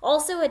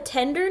also a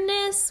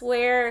tenderness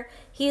where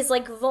he's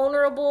like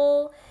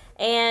vulnerable,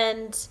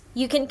 and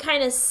you can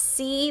kind of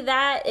see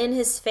that in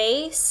his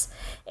face,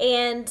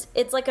 and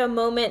it's like a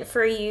moment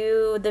for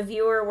you, the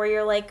viewer, where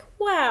you're like,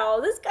 wow,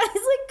 this guy's like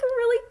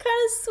really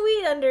kind of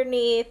sweet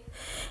underneath.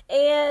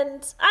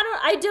 And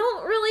I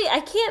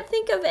can't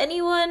think of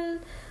anyone,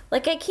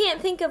 like, I can't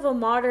think of a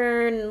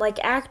modern like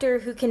actor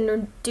who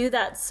can do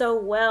that so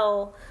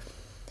well,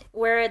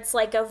 where it's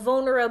like a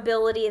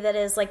vulnerability that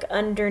is like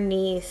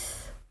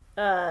underneath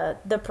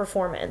the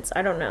performance.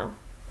 I don't know.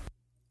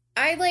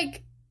 I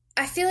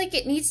feel like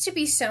it needs to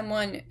be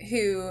someone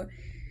who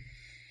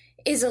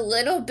is a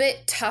little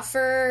bit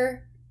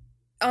tougher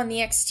on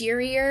the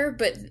exterior,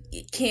 but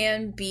it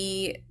can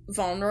be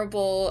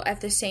vulnerable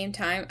at the same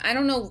time. I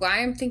don't know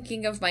why I'm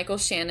thinking of Michael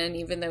Shannon,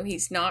 even though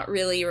he's not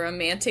really a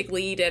romantic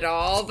lead at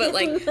all. But,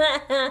 like,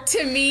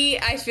 to me,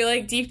 I feel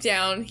like deep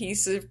down,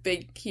 he's a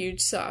big,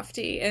 huge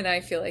softie. And I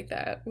feel like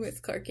that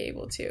with Clark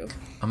Gable, too.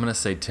 I'm going to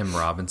say Tim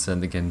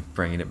Robinson, again,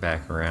 bringing it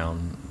back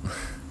around.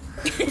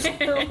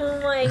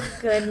 Oh, my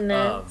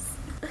goodness.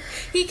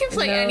 He can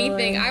play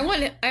anything. I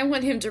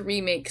want him to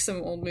remake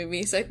some old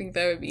movies. I think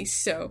that would be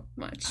so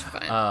much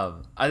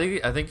fun.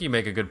 I think you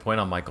make a good point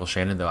on Michael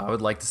Shannon, though. I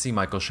would like to see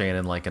Michael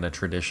Shannon like in a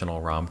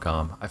traditional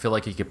rom-com. I feel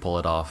like he could pull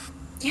it off.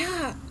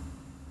 Yeah.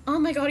 Oh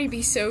my god, he'd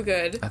be so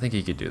good. I think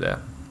he could do that.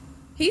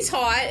 He's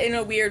hot in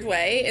a weird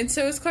way, and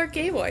so is Clark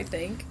Gable, I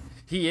think.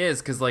 He is,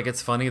 because, like,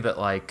 it's funny that,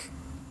 like,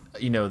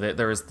 you know, that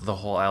there was the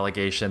whole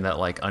allegation that,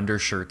 like,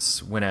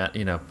 undershirts went at,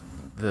 you know,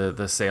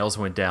 the sales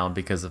went down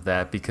because of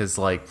that, because,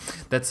 like,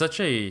 that's such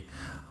a,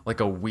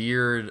 like, a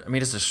weird, I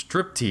mean, it's a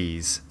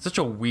striptease, such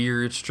a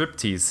weird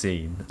striptease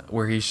scene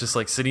where he's just,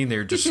 like, sitting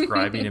there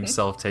describing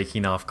himself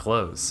taking off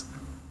clothes.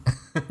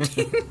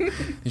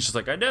 He's just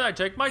like, I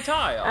take my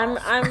tie off.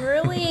 I'm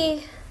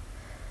really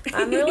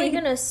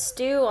gonna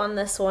stew on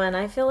this one.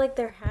 I feel like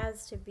there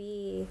has to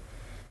be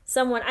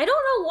someone. I don't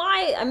know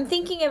why I'm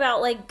thinking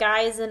about, like,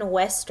 guys in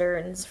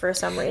westerns for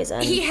some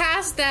reason. He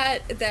has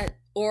that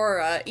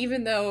aura,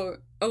 even though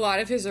a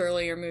lot of his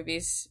earlier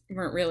movies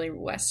weren't really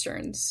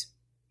westerns.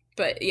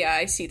 But yeah,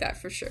 I see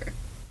that for sure.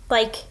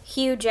 Like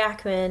Hugh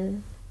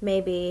Jackman,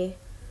 maybe.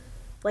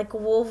 Like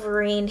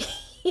Wolverine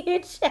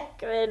Hugh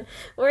Jackman,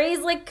 where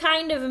he's, like,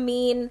 kind of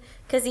mean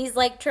because he's,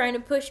 like, trying to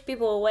push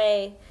people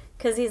away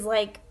because he's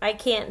like, I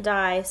can't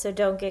die, so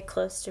don't get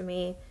close to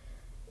me.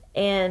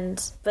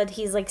 But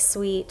he's, like,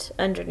 sweet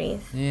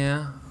underneath.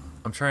 Yeah,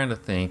 I'm trying to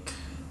think.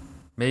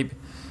 Maybe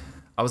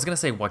I was gonna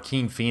say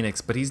Joaquin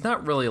Phoenix, but he's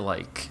not really,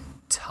 like,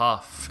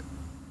 tough.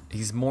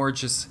 He's more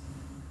just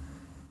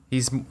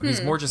he's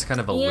more just kind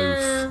of aloof.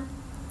 Yeah.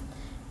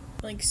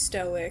 Like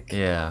stoic.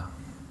 Yeah.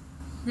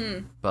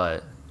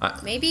 But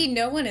maybe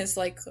no one is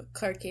like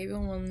Clark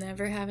Gable. We'll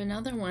never have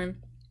another one.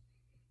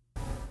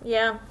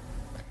 Yeah.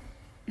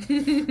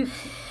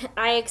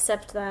 I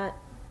accept that.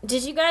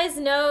 Did you guys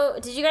know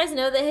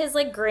that his,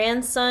 like,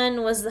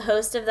 grandson was the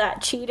host of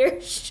that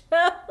cheater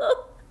show?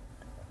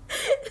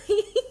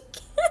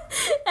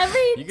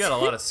 You got a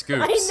lot of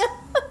scoops. I know.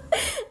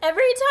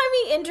 Every time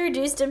he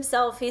introduced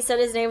himself, he said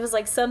his name was,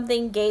 like,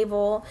 something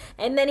Gable,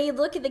 and then he'd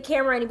look at the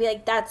camera and he'd be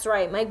like, "That's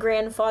right, my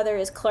grandfather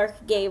is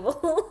Clark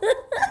Gable."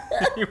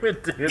 You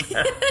would do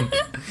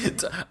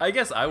that. I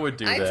guess I would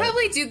do that. I'd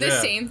probably do the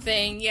same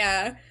thing,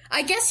 yeah.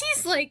 I guess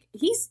he's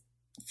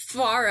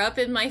far up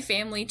in my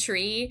family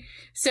tree,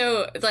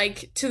 so,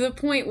 like, to the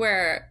point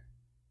where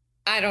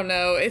I don't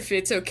know if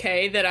it's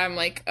okay that I'm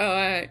like, oh,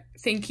 I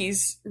think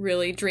he's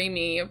really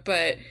dreamy,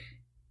 but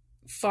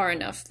far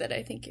enough that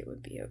I think it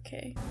would be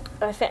okay.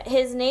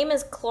 His name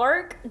is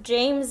Clark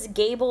James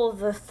Gable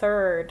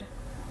III.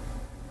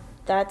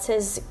 That's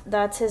his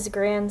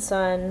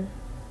grandson,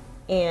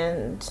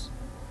 and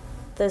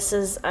this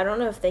is, I don't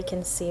know if they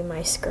can see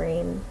my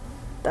screen.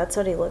 That's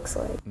what he looks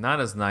like. Not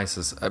as nice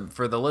as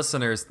for the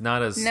listeners.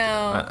 Not as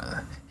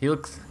no.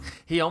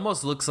 He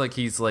almost looks like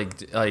he's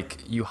like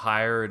you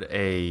hired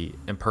a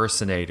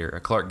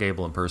Clark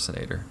Gable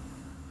impersonator.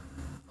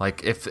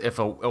 Like if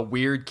a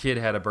weird kid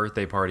had a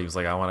birthday party, he was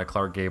like, I want a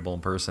Clark Gable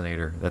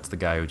impersonator. That's the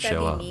guy who'd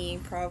show up. That'd be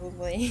me,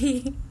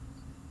 probably.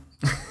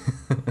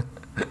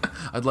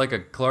 I'd like a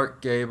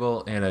Clark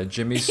Gable and a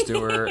Jimmy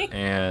Stewart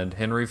and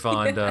Henry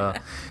Fonda.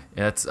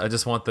 I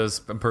just want those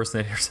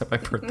impersonators at my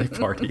birthday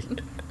party.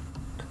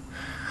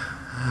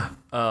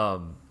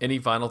 Any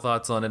final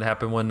thoughts on It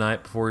Happened One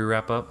Night before we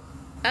wrap up?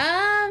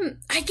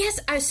 I guess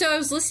I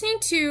was listening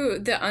to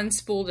the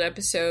Unspooled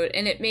episode,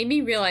 and it made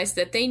me realize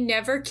that they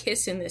never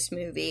kiss in this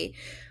movie,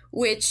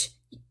 which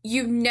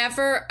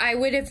I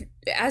would have,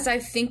 as I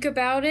think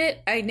about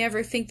it, I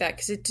never think that,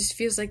 because it just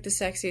feels like the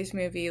sexiest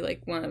movie,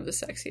 like one of the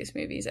sexiest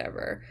movies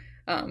ever.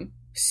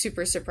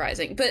 Super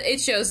surprising. But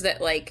it shows that,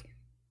 like,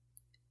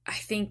 I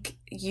think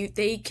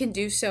they can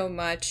do so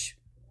much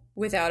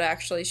without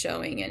actually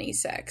showing any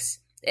sex.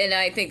 And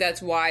I think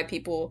that's why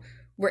people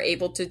were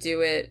able to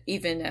do it,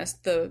 even as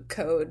the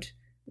code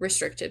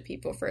restricted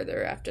people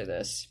further after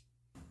this.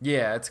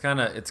 Yeah, it's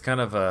kind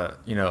of a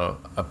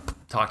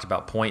talked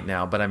about point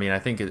now, but I mean, I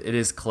think it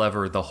is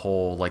clever, the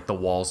whole, like, the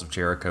Walls of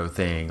Jericho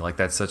thing. Like,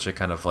 that's such a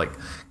kind of, like,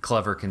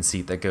 clever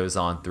conceit that goes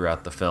on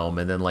throughout the film,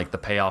 and then, like, the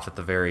payoff at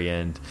the very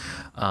end.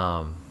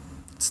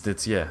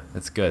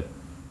 It's good.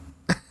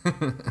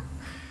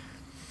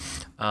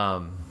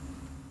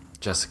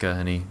 Jessica,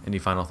 any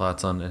final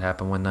thoughts on It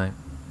Happened One Night?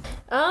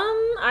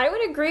 I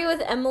would agree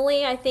with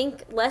Emily. I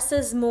think less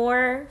is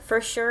more, for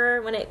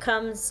sure, when it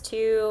comes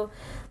to,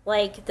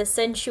 like, the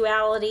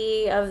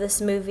sensuality of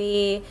this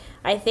movie.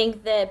 I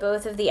think that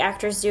both of the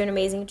actors do an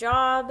amazing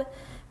job.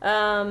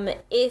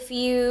 If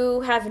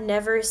you have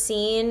never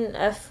seen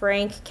a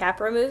Frank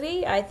Capra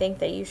movie, I think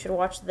that you should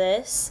watch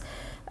this.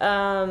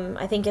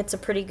 I think it's a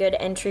pretty good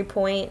entry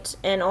point.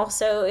 And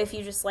also, if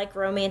you just like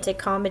romantic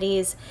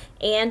comedies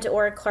and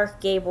or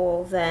Clark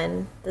Gable,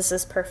 then this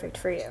is perfect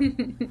for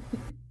you.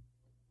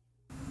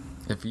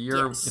 If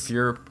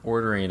you're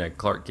ordering a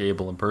Clark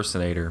Gable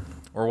impersonator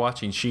or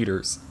watching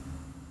Cheaters,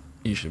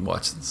 you should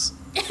watch this.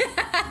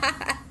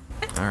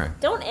 All right.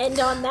 Don't end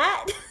on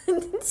that.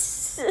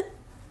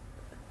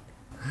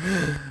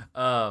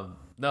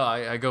 No,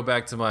 I go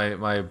back to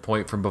my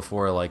point from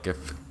before. Like,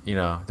 if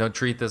don't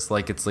treat this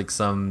like it's like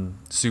some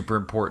super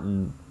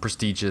important,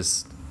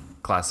 prestigious,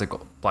 classic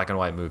black and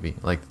white movie.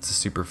 Like, it's a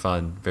super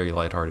fun, very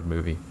lighthearted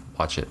movie.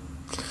 Watch it.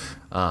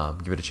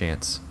 Give it a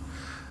chance.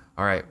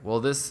 All right.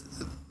 Well,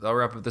 I'll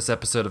wrap up this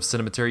episode of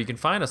Cinematary. You can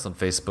find us on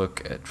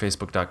Facebook at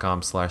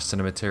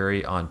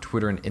facebook.com/Cinematary, on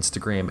Twitter and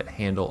Instagram at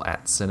handle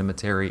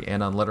 @Cinematary,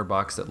 and on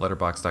Letterboxd at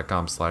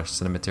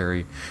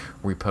letterboxd.com/Cinematary,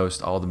 where we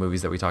post all the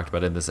movies that we talked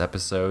about in this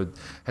episode.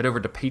 Head over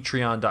to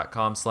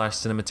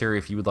patreon.com/Cinematary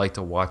if you would like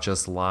to watch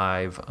us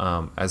live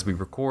as we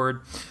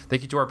record.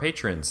 Thank you to our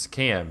patrons: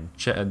 Cam,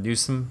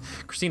 Newsom,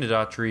 Christina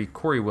Daughtry,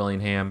 Corey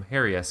Willingham,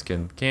 Harry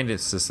Eskin,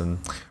 Candace Sisson,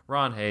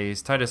 Ron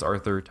Hayes, Titus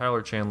Arthur,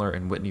 Tyler Chandler,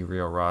 and Whitney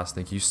Rio Ross.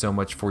 Thank you so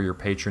much for your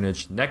patronage.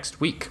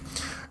 Next week,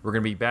 we're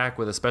going to be back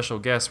with a special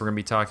guest. We're going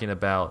to be talking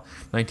about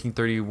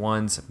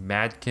 1931's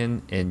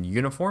Madkin in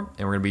Uniform,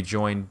 and we're going to be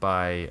joined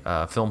by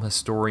film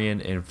historian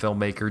and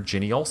filmmaker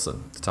Jenny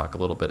Olsen to talk a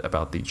little bit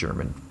about the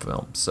German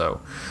film. So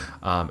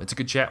it's a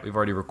good chat. We've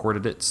already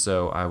recorded it,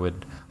 so I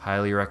would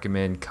highly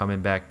recommend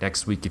coming back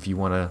next week if you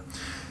want to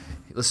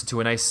listen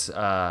to a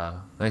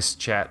nice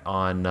chat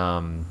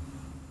on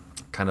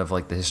kind of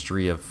like the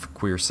history of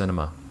queer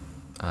cinema,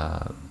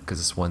 because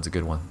this one's a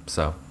good one.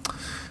 So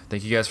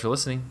thank you guys for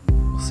listening.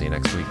 We'll see you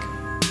next week.